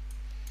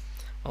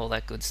 all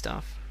that good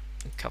stuff.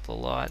 A couple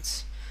of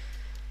lights.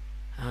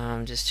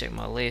 Just check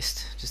my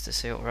list just to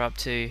see what we're up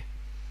to.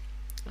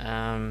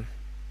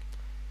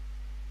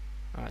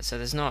 Alright, so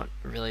there's not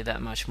really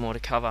that much more to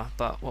cover,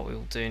 but what we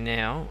will do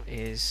now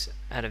is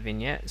add a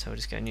vignette. So we'll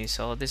just go new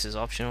solid. This is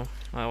optional.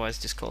 I always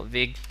just call it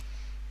Vig,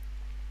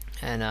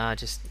 and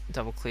just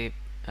double click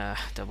the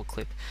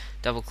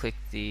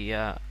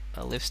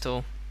ellipse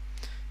tool,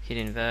 hit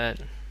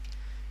invert,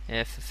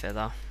 F for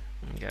feather,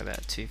 and go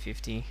about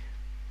 250.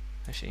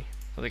 Actually,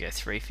 probably go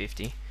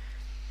 350.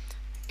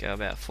 Go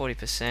about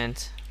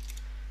 40%,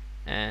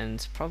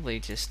 and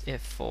probably just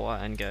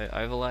F4 and go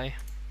overlay.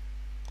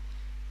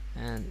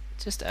 And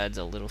just adds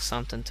a little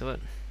something to it.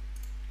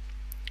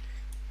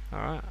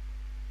 Alright,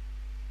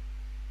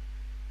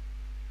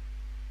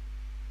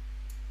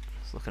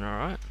 it's looking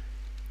alright.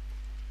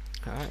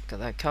 Alright, got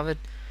that covered.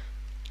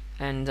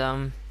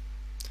 And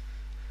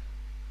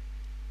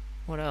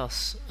what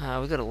else?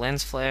 We've got a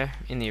lens flare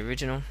in the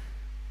original.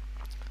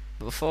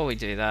 But before we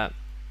do that,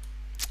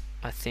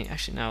 I think,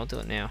 actually no, I'll do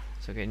it now.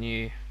 So we'll get a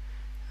new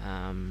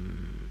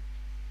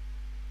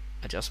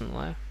adjustment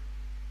layer.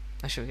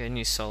 Actually we'll get a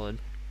new solid.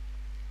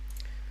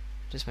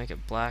 Just make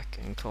it black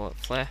and call it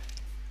flare,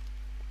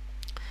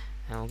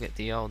 and we'll get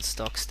the old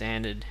stock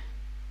standard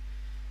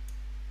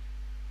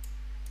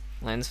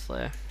lens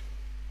flare.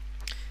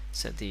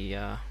 Set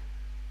the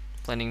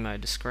blending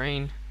mode to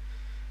screen,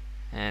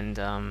 and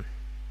I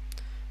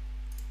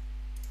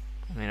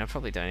mean, I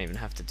probably don't even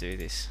have to do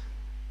this.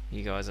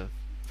 You guys have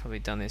probably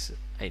done this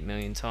 8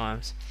 million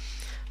times,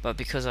 but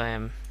because I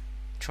am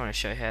trying to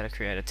show how to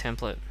create a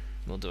template,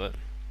 we'll do it.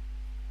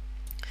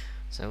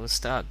 So we'll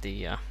start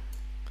the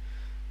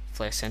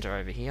flare center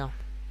over here,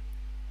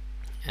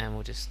 and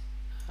we'll just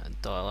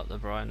dial up the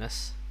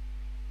brightness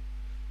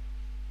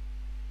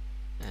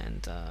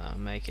and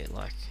make it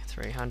like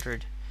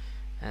 300,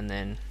 and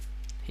then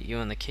hit U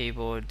on the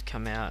keyboard,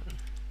 come out,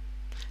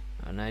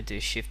 do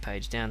shift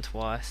page down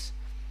twice,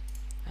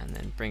 and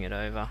then bring it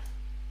over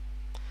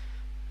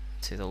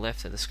to the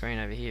left of the screen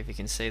over here, if you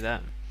can see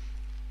that,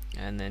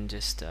 and then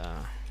just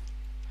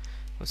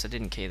oops, I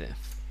didn't key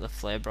the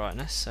flare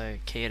brightness, so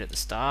key it at the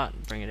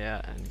start, bring it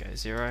out and go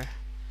 0.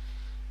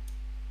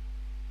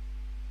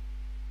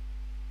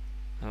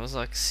 It was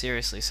like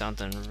seriously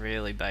something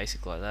really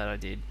basic like that I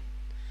did.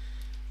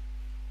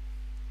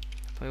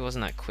 Probably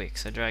wasn't that quick,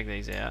 so drag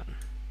these out.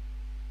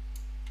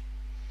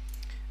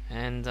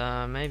 And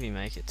maybe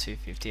make it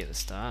 250 at the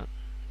start.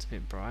 It's a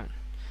bit bright.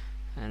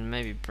 And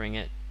maybe bring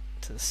it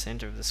to the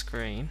center of the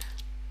screen.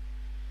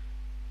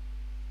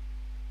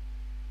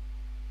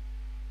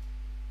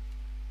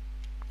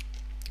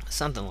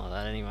 Something like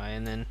that anyway.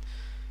 And then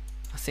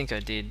I think I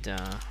did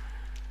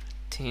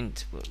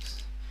tint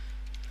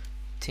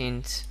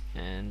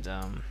and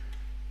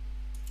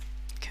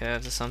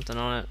curves or something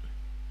on it.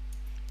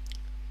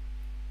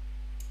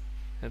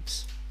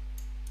 Oops.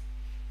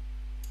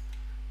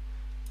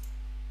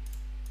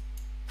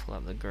 Pull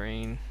up the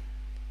green.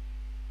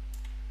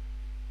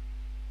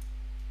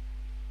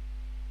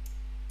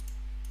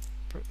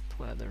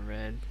 Pull out the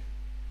red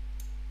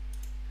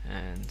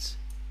and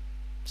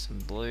some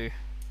blue.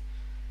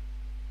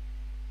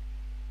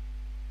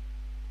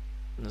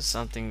 And there's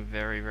something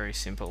very, very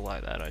simple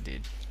like that I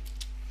did.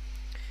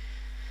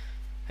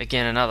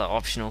 Again, another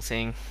optional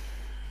thing,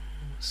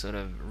 sort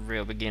of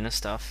real beginner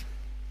stuff,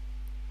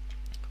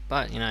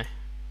 but you know,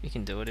 you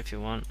can do it if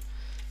you want.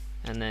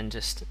 And then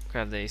just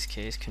grab these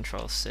keys,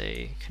 Control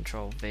C,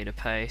 Control V to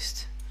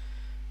paste,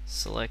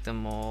 select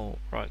them all,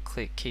 right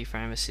click,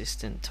 keyframe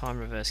assistant, time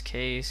reverse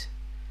keys,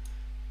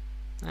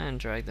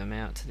 and drag them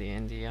out to the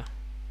end here.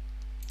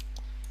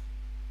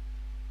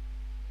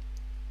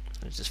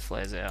 It just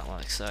flares out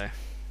like so.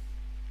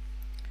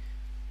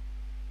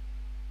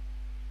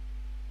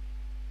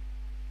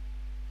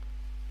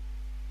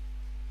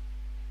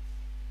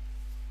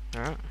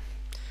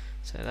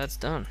 that's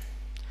done.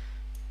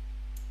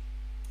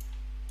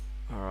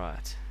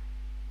 Alright,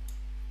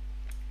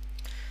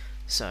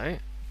 so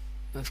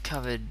we've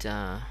covered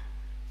yeah,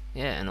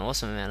 an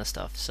awesome amount of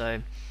stuff.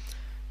 So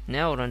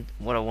now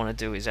what I want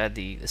to do is add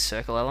the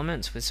circle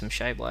elements with some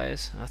shape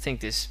layers. I think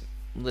this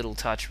little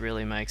touch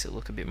really makes it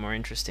look a bit more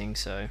interesting,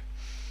 so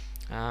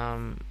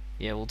yeah,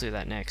 we'll do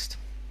that next.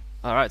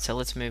 Alright, so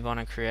let's move on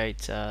and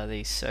create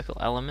these circle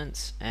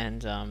elements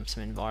and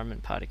some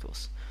environment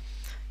particles.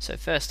 So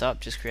first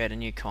up, just create a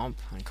new comp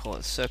and call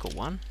it circle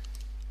 1,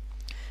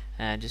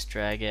 and just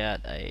drag out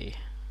a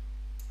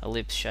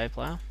ellipse shape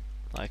layer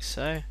like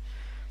so,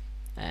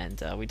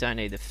 and we don't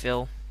need the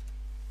fill,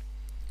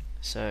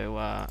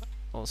 so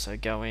also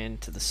go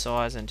into the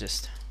size and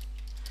just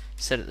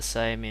set it the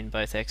same in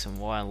both X and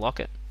Y and lock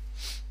it,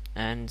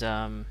 and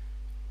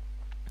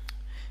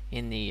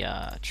in the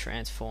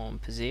transform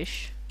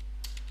position,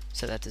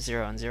 set that to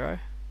 0 and 0,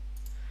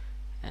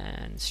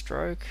 and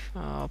stroke,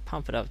 I'll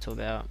pump it up to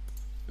about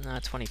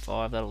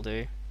 25, that'll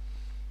do,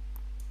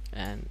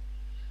 and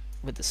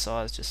with the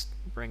size just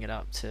bring it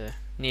up to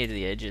near to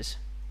the edges,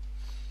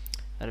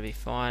 that'll be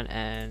fine.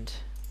 And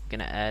we're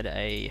going to add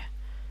a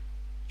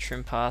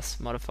trim path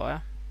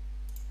modifier,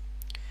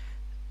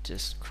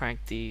 just crank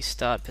the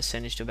start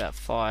percentage to about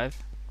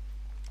 5,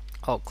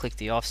 alt click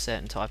the offset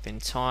and type in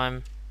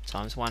time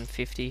times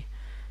 150,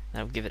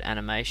 that'll give it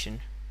animation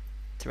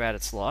throughout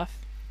its life.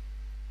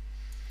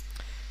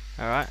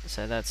 Alright,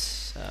 so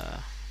that's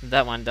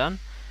that one done.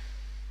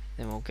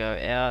 Then we'll go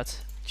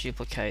out,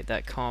 duplicate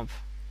that comp,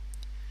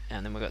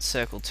 and then we've got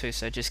circle 2,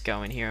 so just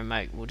go in here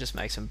and we'll just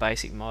make some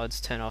basic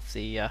mods, turn off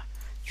the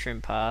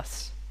trim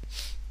paths,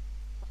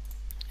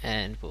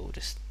 and we'll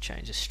just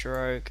change the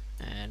stroke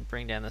and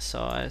bring down the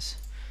size,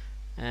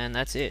 and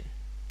that's it.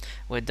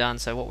 We're done.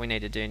 So what we need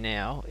to do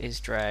now is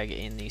drag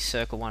in the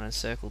circle 1 and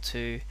circle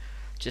 2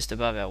 just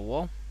above our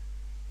wall,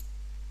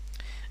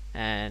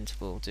 and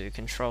we'll do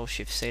Control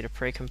Shift C to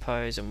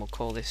pre-compose, and we'll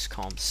call this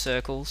comp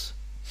circles,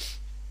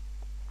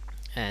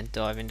 and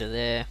dive into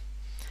there.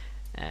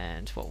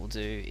 And what we'll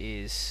do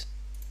is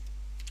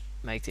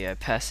make the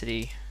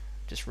opacity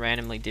just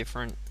randomly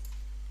different,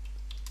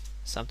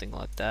 something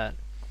like that,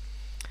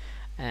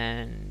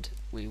 and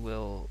we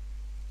will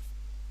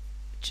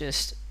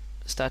just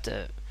start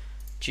to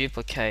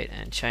duplicate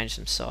and change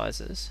some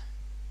sizes,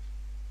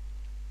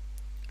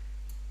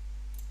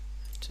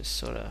 just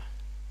sort of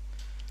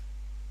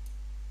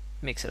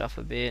mix it up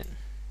a bit.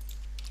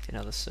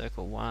 Another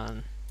circle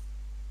 1,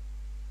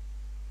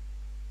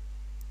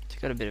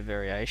 it's got a bit of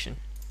variation,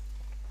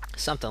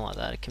 something like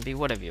that. It can be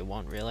whatever you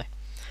want, really,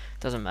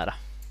 doesn't matter.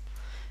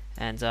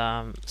 And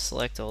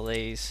select all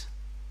these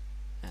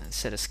and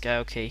set a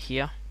scale key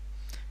here,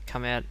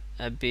 come out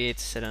a bit,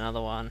 set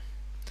another one,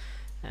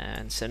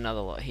 and set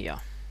another lot here.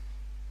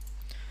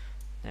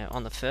 Now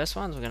on the first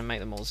ones we're going to make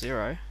them all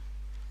 0,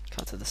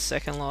 cut to the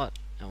second lot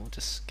and we'll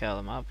just scale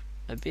them up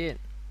a bit,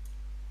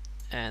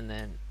 and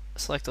then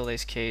select all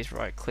these keys,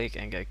 right click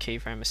and go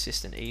keyframe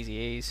assistant easy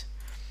ease.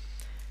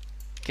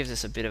 Gives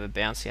us a bit of a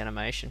bouncy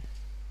animation.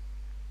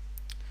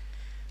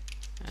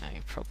 You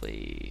can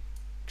probably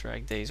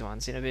drag these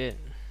ones in a bit,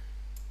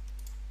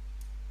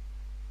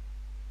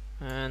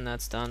 and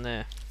that's done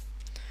there.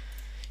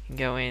 You can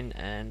go in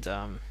and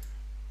you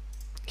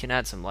can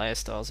add some layer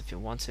styles if you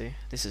want to.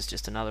 This is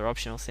just another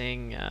optional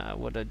thing.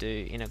 What I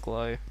do, inner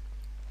glow,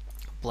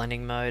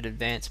 blending mode,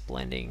 advanced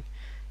blending,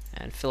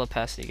 and fill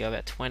opacity, go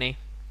about 20,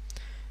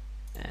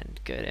 and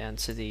go down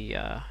to the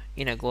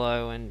inner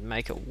glow and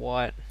make it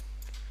white,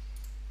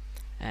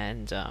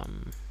 and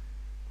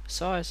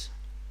size,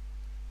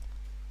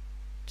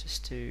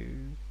 just do,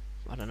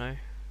 I don't know,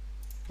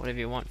 whatever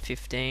you want,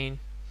 15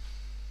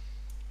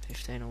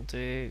 will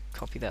do.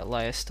 Copy that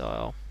layer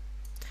style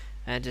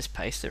and just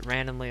paste it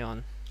randomly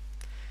on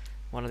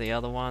one of the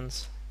other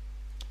ones.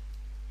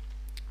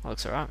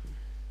 Looks alright,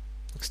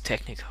 looks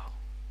technical,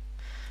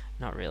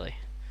 not really.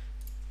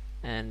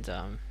 And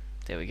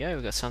there we go,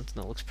 we've got something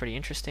that looks pretty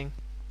interesting.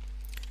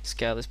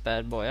 Scale this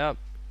bad boy up,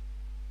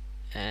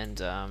 and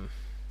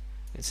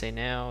you can see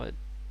now it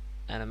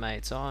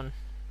animates on,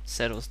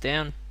 settles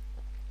down.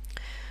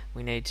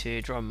 We need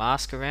to draw a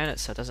mask around it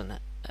so it doesn't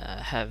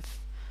have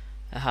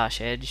a harsh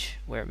edge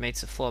where it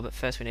meets the floor, but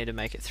first we need to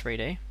make it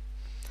 3D.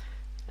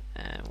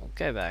 And we'll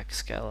go back,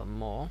 scale it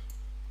more,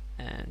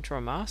 and draw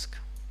a mask,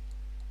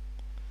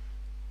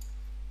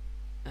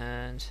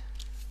 and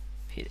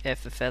hit F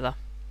for feather.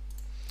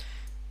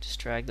 Just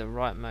drag the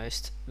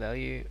rightmost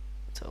value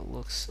so it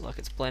looks like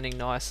it's blending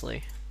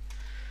nicely.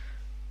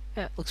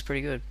 Yeah, it looks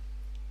pretty good.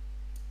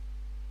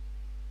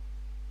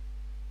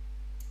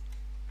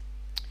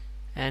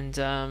 And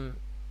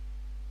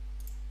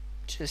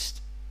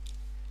just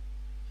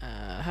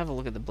have a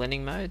look at the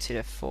blending modes,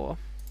 hit F4.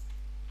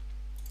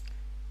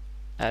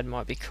 Add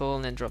might be cool,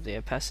 and then drop the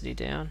opacity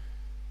down.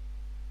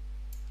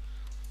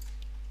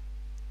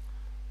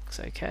 Looks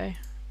okay.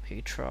 We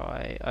could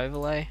try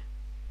overlay.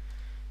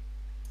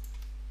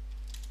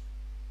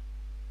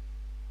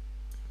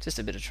 Just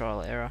a bit of trial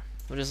and error.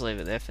 We'll just leave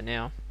it there for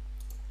now.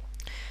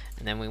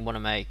 and then we want to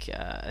make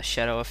a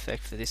shadow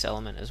effect for this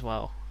element as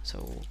well. So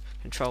we'll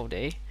Control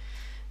D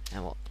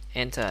and we'll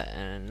enter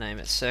and name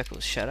it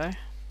Circle Shadow.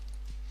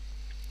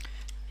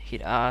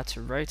 Hit R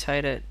to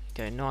rotate it,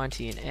 go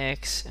 90 in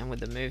X, and with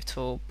the move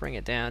tool bring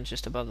it down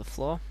just above the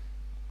floor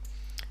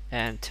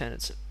and turn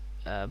its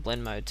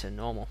blend mode to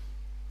normal.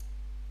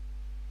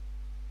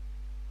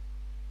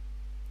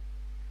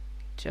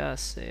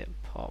 Just see it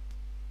pop.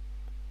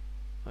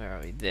 Where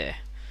are we? There.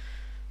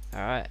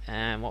 Alright,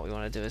 and what we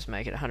want to do is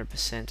make it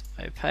 100%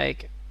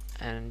 opaque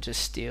and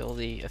just steal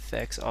the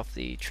effects off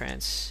the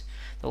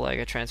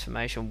logo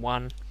transformation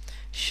 1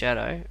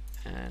 shadow,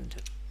 and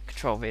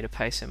Control V to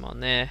paste them on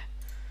there,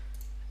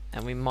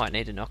 and we might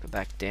need to knock it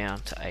back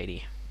down to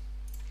 80.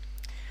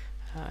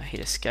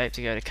 Hit escape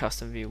to go to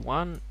custom view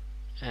 1,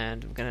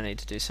 and we're going to need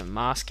to do some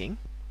masking.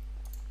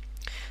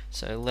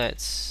 So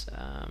let's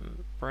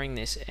bring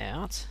this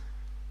out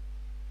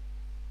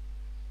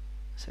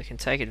so we can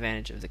take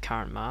advantage of the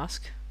current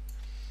mask,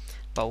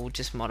 but we'll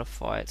just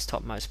modify its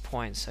topmost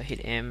point. So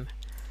hit M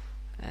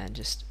and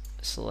just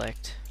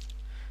select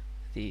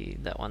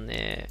that one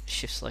there,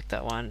 shift select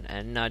that one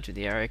and nudge with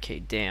the arrow key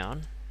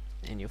down,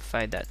 and you'll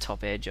fade that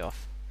top edge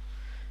off,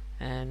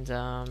 and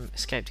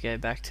escape to go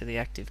back to the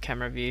active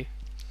camera view,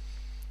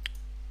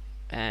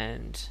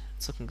 and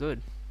it's looking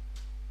good.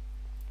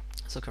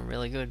 It's looking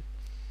really good.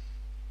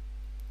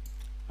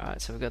 Alright,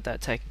 so we've got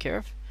that taken care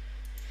of.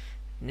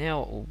 Now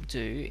what we'll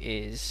do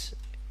is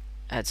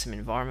add some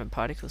environment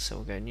particles, so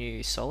we'll go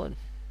new solid.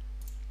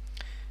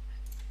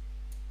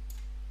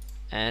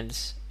 And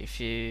if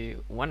you're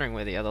wondering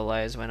where the other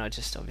layers went, I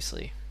just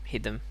obviously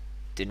hid them.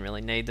 Didn't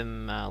really need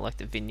them, like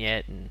the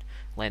vignette and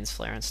lens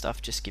flare and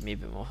stuff, just give me a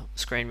bit more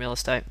screen real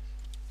estate.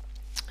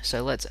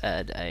 So let's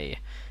add a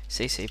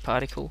CC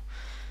particle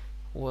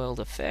world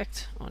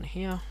effect on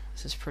here.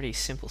 This is pretty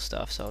simple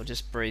stuff, so I'll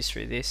just breeze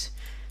through this.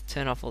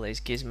 Turn off all these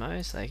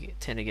gizmos, they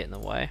tend to get in the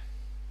way.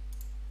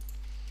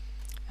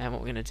 And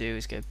what we're going to do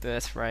is go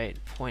birth rate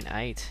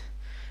 0.8,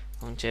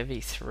 longevity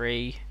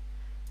 3,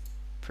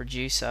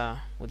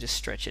 producer, we'll just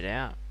stretch it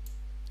out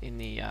in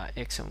the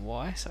X and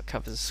Y so it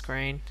covers the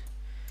screen,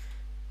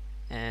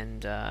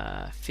 and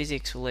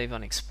physics we'll leave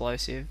on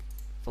explosive,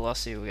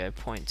 velocity will go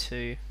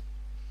 0.2,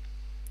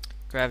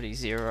 gravity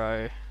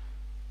 0,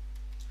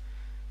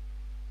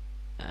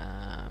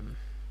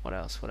 what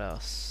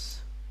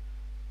else,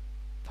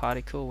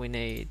 particle we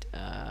need,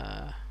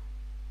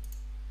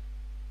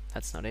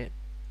 that's not it.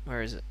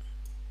 Where is it?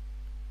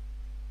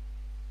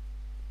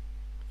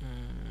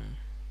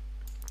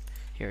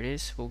 Here it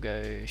is. We'll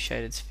go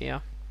shaded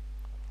sphere.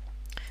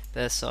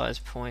 Birth size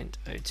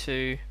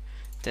 0.02,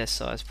 death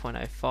size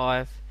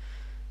 0.05,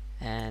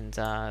 and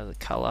the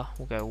color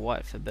we'll go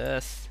white for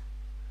birth,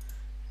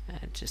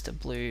 and just a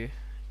blue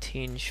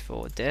tinge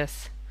for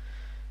death,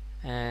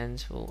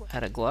 and we'll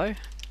add a glow.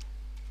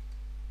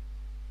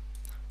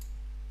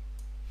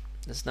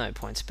 There's no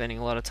point spending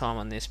a lot of time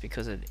on this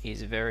because it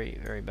is very,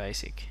 very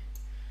basic.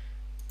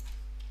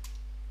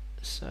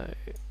 So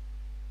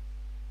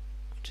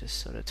just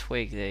sort of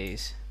tweak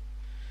these.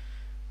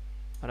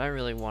 I don't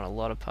really want a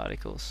lot of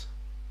particles,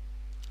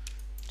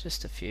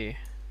 just a few.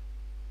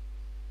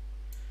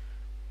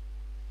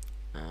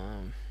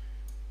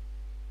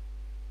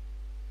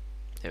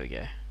 There we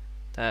go.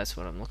 That's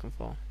what I'm looking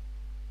for.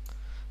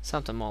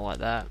 Something more like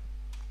that.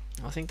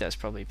 I think that's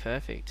probably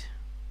perfect.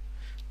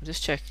 We'll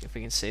just check if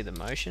we can see the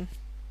motion.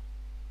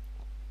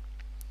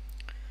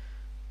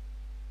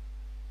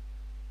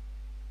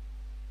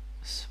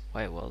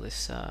 Wait while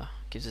this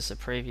gives us a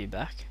preview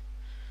back.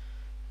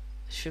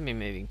 It shouldn't be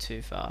moving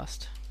too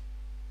fast.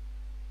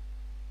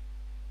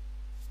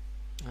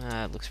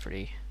 It looks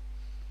pretty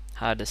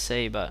hard to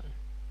see, but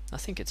I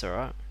think it's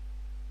alright.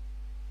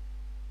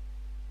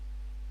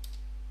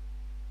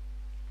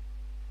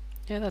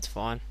 Yeah, that's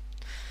fine.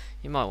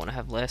 You might want to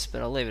have less,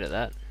 but I'll leave it at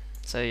that.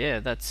 So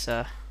yeah, that's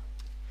the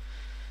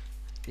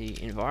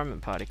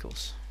environment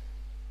particles.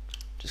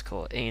 Just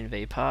call it E and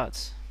V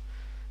parts.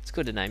 It's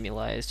good to name your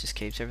layers, just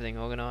keeps everything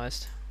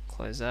organized.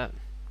 Close that.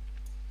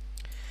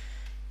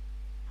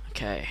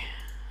 Okay,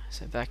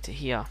 so back to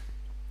here.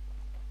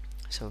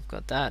 So we've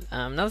got that.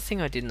 Another thing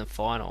I did in the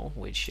final,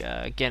 which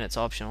again it's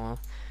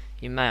optional,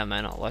 you may or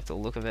may not like the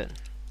look of it,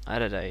 I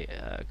added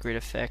a grid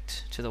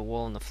effect to the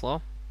wall and the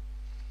floor.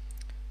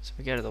 So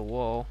we go to the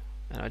wall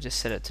and I just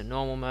set it to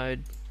normal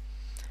mode,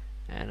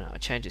 and I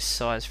change its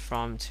size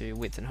from to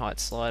width and height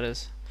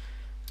sliders.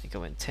 I think I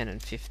went 10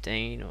 and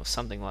 15 or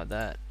something like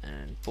that,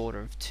 and border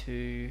of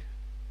 2,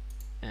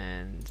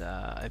 and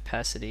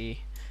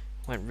opacity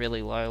went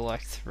really low,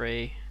 like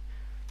 3,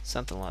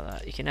 something like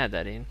that. You can add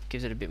that in,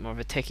 gives it a bit more of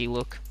a techie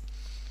look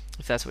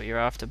if that's what you're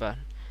after, but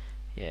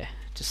yeah,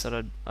 just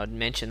thought I'd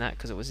mention that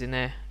because it was in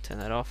there. Turn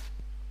that off.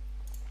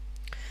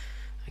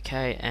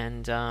 Okay,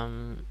 and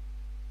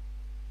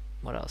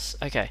what else?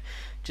 Okay,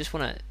 just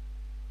want to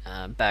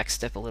back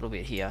step a little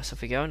bit here. So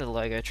if we go into the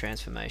logo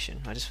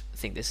transformation, I just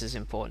think this is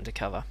important to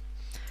cover.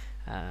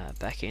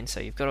 Back in, so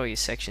you've got all your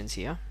sections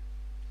here.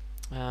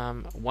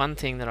 One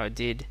thing that I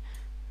did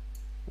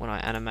when I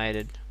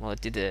animated, well,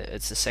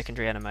 it's the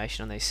secondary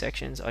animation on these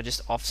sections. I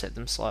just offset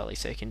them slightly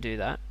so you can do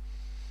that,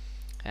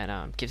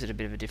 and gives it a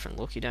bit of a different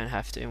look. You don't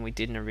have to, and we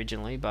didn't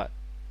originally, but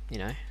you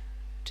know,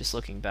 just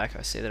looking back,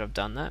 I see that I've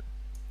done that.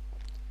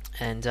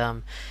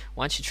 And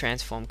once your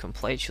transform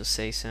completes, you'll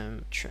see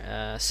some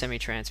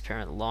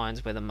semi-transparent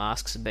lines where the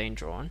masks have been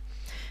drawn.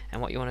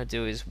 And what you want to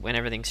do is, when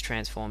everything's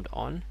transformed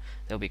on,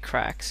 there'll be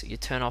cracks. You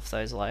turn off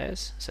those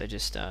layers, so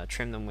just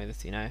trim them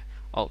with,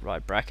 Alt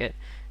right bracket,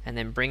 and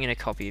then bring in a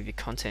copy of your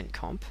content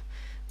comp,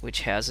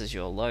 which houses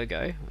your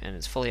logo, and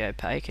it's fully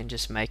opaque, and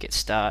just make it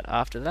start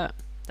after that.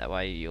 That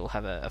way you'll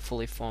have a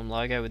fully formed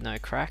logo with no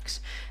cracks.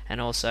 And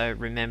also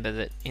remember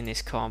that in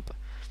this comp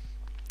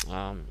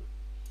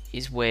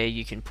is where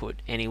you can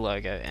put any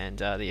logo, and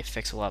the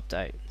effects will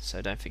update.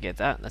 So don't forget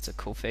that. That's a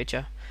cool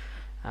feature.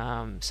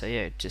 So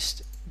yeah,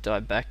 just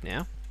dive back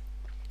now,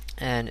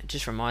 and it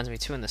just reminds me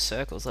too, in the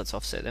circles, let's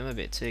offset them a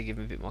bit too, give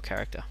them a bit more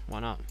character. Why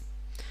not?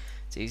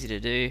 It's easy to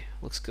do,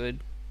 looks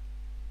good,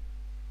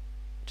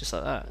 just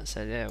like that.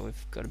 So yeah,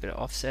 we've got a bit of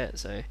offset,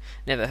 so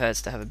never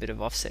hurts to have a bit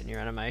of offset in your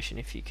animation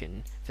if you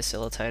can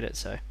facilitate it.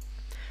 So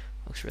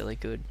looks really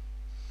good.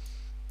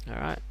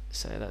 Alright,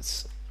 so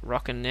that's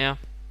rocking now.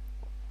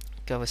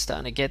 We're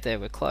starting to get there,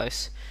 we're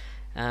close.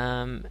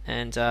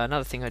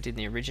 Another thing I did in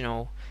the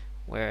original,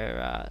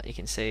 where you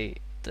can see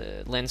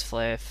the lens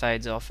flare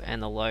fades off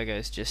and the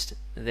logo's just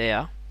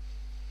there.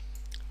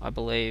 I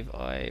believe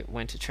I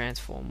went to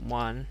transform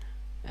 1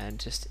 and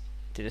just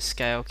did a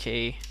scale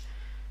key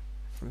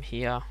from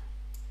here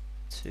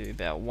to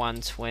about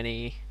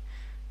 120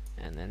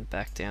 and then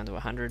back down to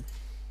 100,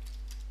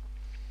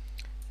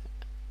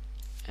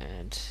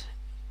 and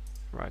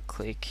right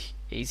click,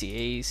 easy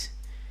ease,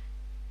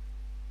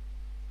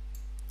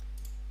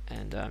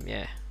 and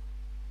yeah,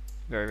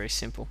 very, very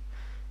simple.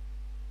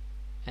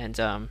 And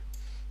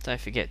don't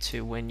forget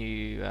to, when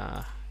you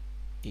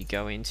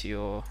go into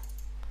your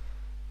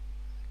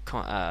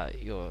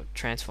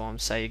transform,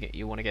 say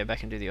you want to go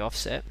back and do the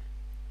offset,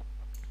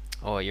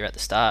 or you're at the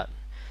start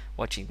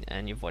watching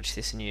and you've watched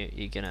this and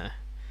you're gonna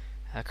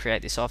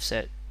create this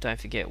offset, don't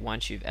forget,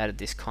 once you've added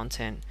this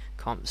content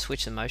comp,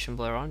 switch the motion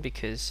blur on,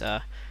 because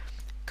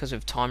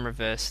we've time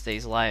reversed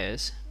these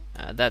layers.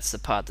 That's the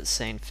part that's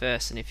seen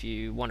first, and if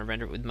you want to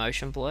render it with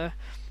motion blur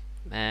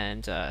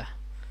and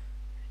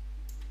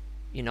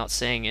you're not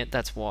seeing it,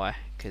 that's why.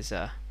 Because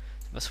if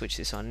I switch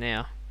this on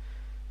now,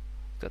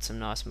 got some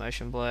nice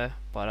motion blur,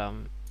 but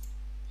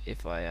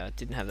if I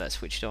didn't have that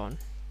switched on,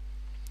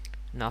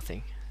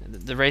 nothing.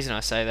 The reason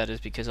I say that is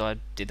because I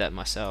did that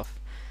myself.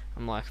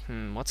 I'm like,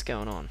 what's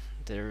going on?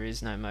 There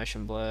is no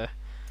motion blur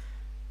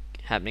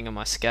happening on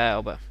my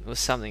scale, but it was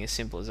something as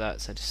simple as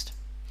that, so just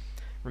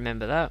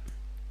remember that.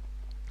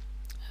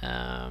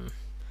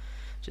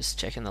 Just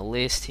checking the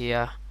list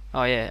here.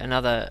 Oh yeah,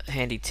 another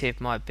handy tip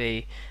might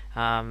be,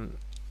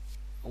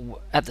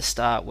 at the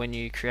start, when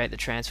you create the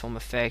transform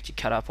effect, you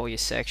cut up all your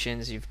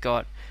sections, you've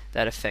got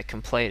that effect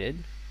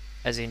completed,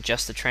 as in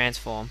just the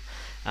transform.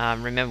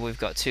 Remember, we've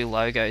got 2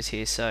 logos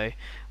here, so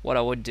what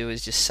I would do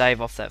is just save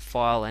off that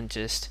file and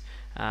just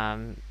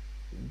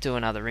do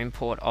another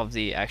import of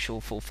the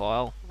actual full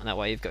file, and that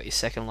way you've got your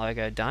second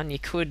logo done. You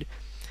could,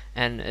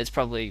 and it's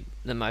probably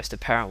the most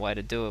apparent way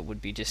to do it,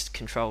 would be just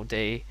Control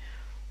D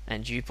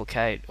and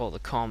duplicate all the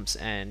comps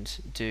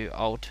and do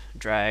Alt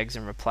drags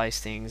and replace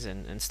things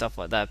and stuff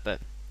like that. But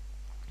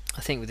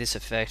I think with this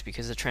effect,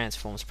 because the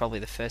transform is probably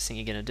the first thing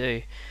you're going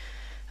to do,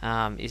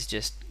 is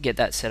just get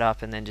that set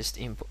up and then just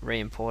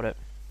re-import it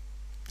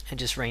and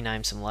just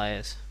rename some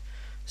layers.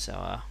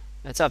 So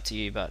it's up to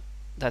you, but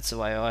that's the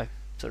way I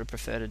sort of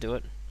prefer to do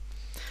it.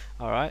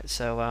 Alright,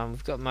 so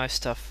we've got most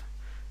stuff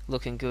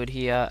looking good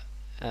here.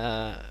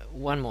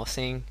 One more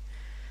thing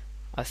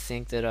I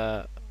think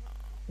that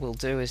we'll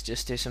do is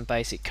just do some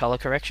basic color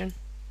correction.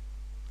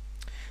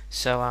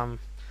 So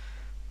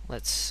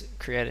let's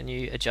create a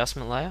new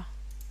adjustment layer,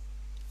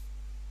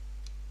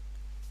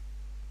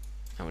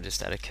 and we'll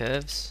just add a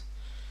curves.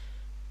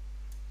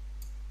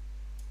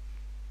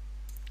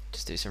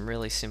 Just do some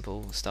really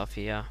simple stuff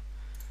here.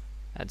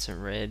 Add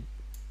some red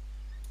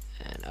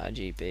and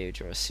RGB,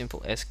 draw a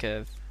simple S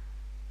curve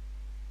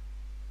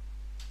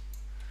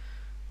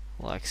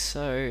like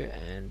so,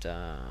 and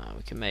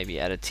we can maybe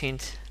add a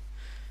tint.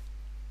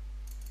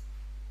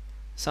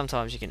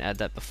 Sometimes you can add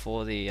that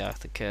before the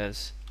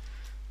curves.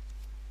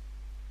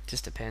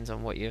 Just depends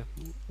on what you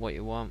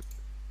want.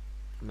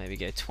 Maybe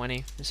go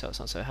 20 so it's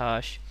not so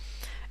harsh,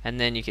 and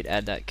then you could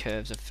add that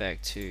curves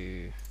effect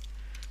to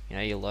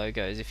your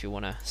logos if you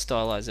want to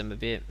stylize them a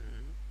bit.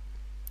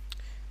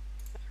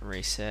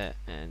 Reset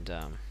and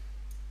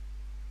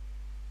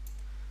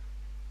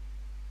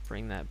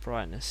bring that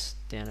brightness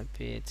down a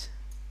bit,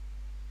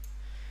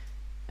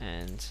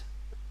 and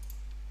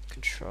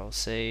Control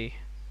C,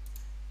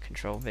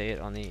 Control V it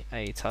on the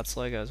AE Tuts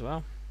logo as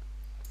well.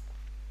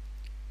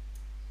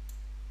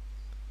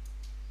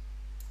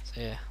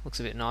 So yeah, looks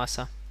a bit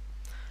nicer.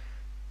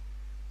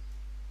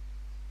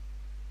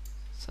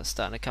 So it's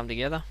starting to come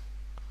together.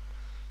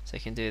 So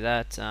you can do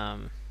that,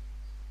 and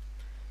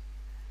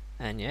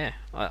And yeah,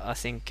 I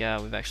think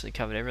we've actually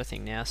covered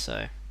everything now,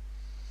 so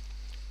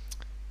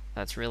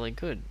that's really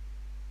good.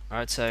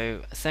 Alright,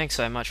 so thanks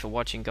so much for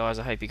watching, guys.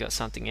 I hope you got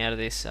something out of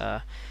this.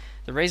 The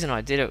reason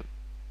I did it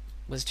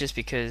was just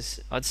because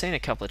I'd seen a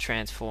couple of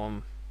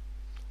transform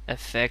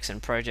effects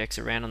and projects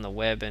around on the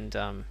web, and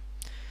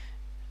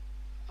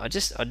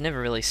I'd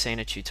never really seen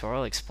a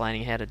tutorial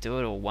explaining how to do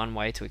it, or one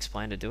way to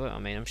explain to do it. I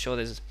mean, I'm sure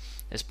there's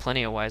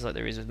plenty of ways, like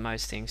there is with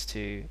most things,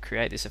 to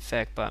create this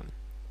effect, but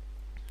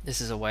this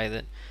is a way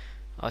that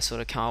I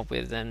sort of come up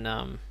with,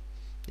 and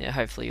yeah,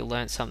 hopefully you'll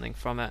learn something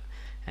from it.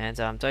 And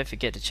don't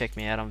forget to check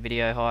me out on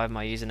VideoHive.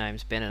 My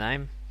username's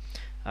BenandAim.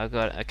 I've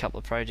got a couple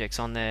of projects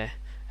on there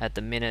at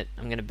the minute.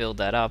 I'm going to build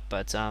that up,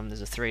 but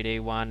there's a 3D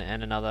one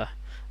and another,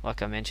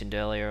 like I mentioned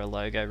earlier, a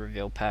logo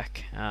reveal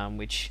pack,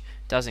 which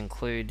does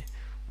include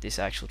this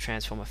actual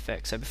transform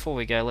effect. So before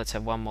we go, let's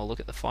have one more look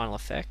at the final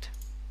effect.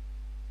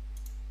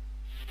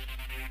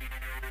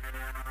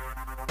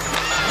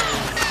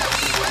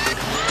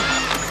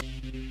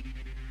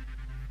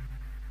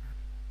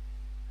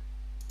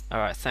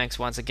 Alright, thanks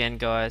once again,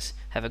 guys.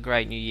 Have a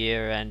great new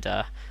year, and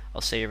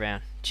I'll see you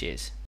around. Cheers.